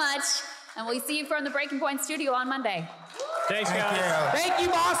so much. And we'll see you from the Breaking Point studio on Monday. Thanks, guys. Thank you,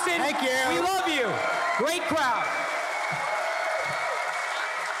 Boston. Thank you. We love you. Great crowd.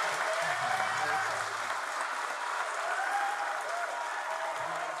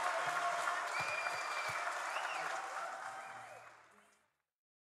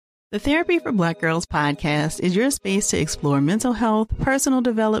 The Therapy for Black Girls podcast is your space to explore mental health, personal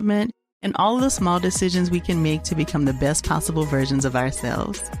development, and all of the small decisions we can make to become the best possible versions of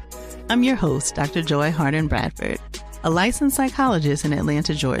ourselves. I'm your host, Dr. Joy Harden Bradford, a licensed psychologist in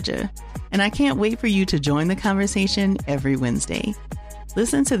Atlanta, Georgia, and I can't wait for you to join the conversation every Wednesday.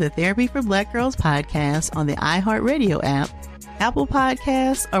 Listen to the Therapy for Black Girls podcast on the iHeartRadio app, Apple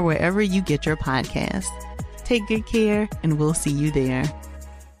Podcasts, or wherever you get your podcasts. Take good care, and we'll see you there.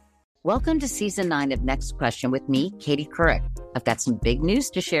 Welcome to Season 9 of Next Question with me, Katie Couric. I've got some big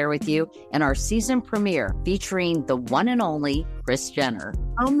news to share with you in our season premiere featuring the one and only Kris Jenner.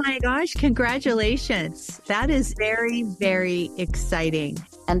 Oh my gosh, congratulations. That is very, very exciting.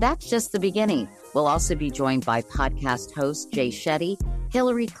 And that's just the beginning. We'll also be joined by podcast hosts Jay Shetty,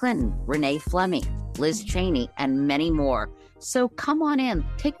 Hillary Clinton, Renee Fleming, Liz Cheney, and many more. So come on in,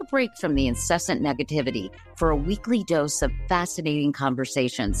 take a break from the incessant negativity for a weekly dose of fascinating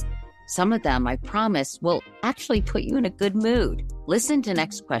conversations. Some of them, I promise, will actually put you in a good mood. Listen to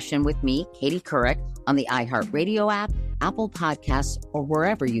Next Question with me, Katie Couric, on the iHeartRadio app, Apple Podcasts, or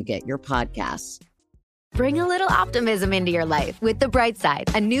wherever you get your podcasts. Bring a little optimism into your life with The Bright Side,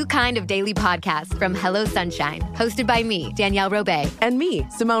 a new kind of daily podcast from Hello Sunshine, hosted by me, Danielle Robay. And me,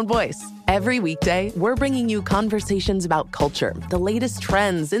 Simone Boyce. Every weekday, we're bringing you conversations about culture, the latest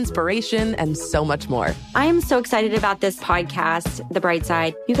trends, inspiration, and so much more. I am so excited about this podcast, The Bright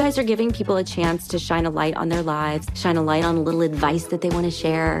Side. You guys are giving people a chance to shine a light on their lives, shine a light on a little advice that they want to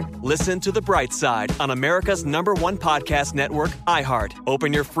share. Listen to The Bright Side on America's #1 podcast network, iHeart.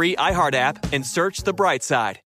 Open your free iHeart app and search The Bright Side.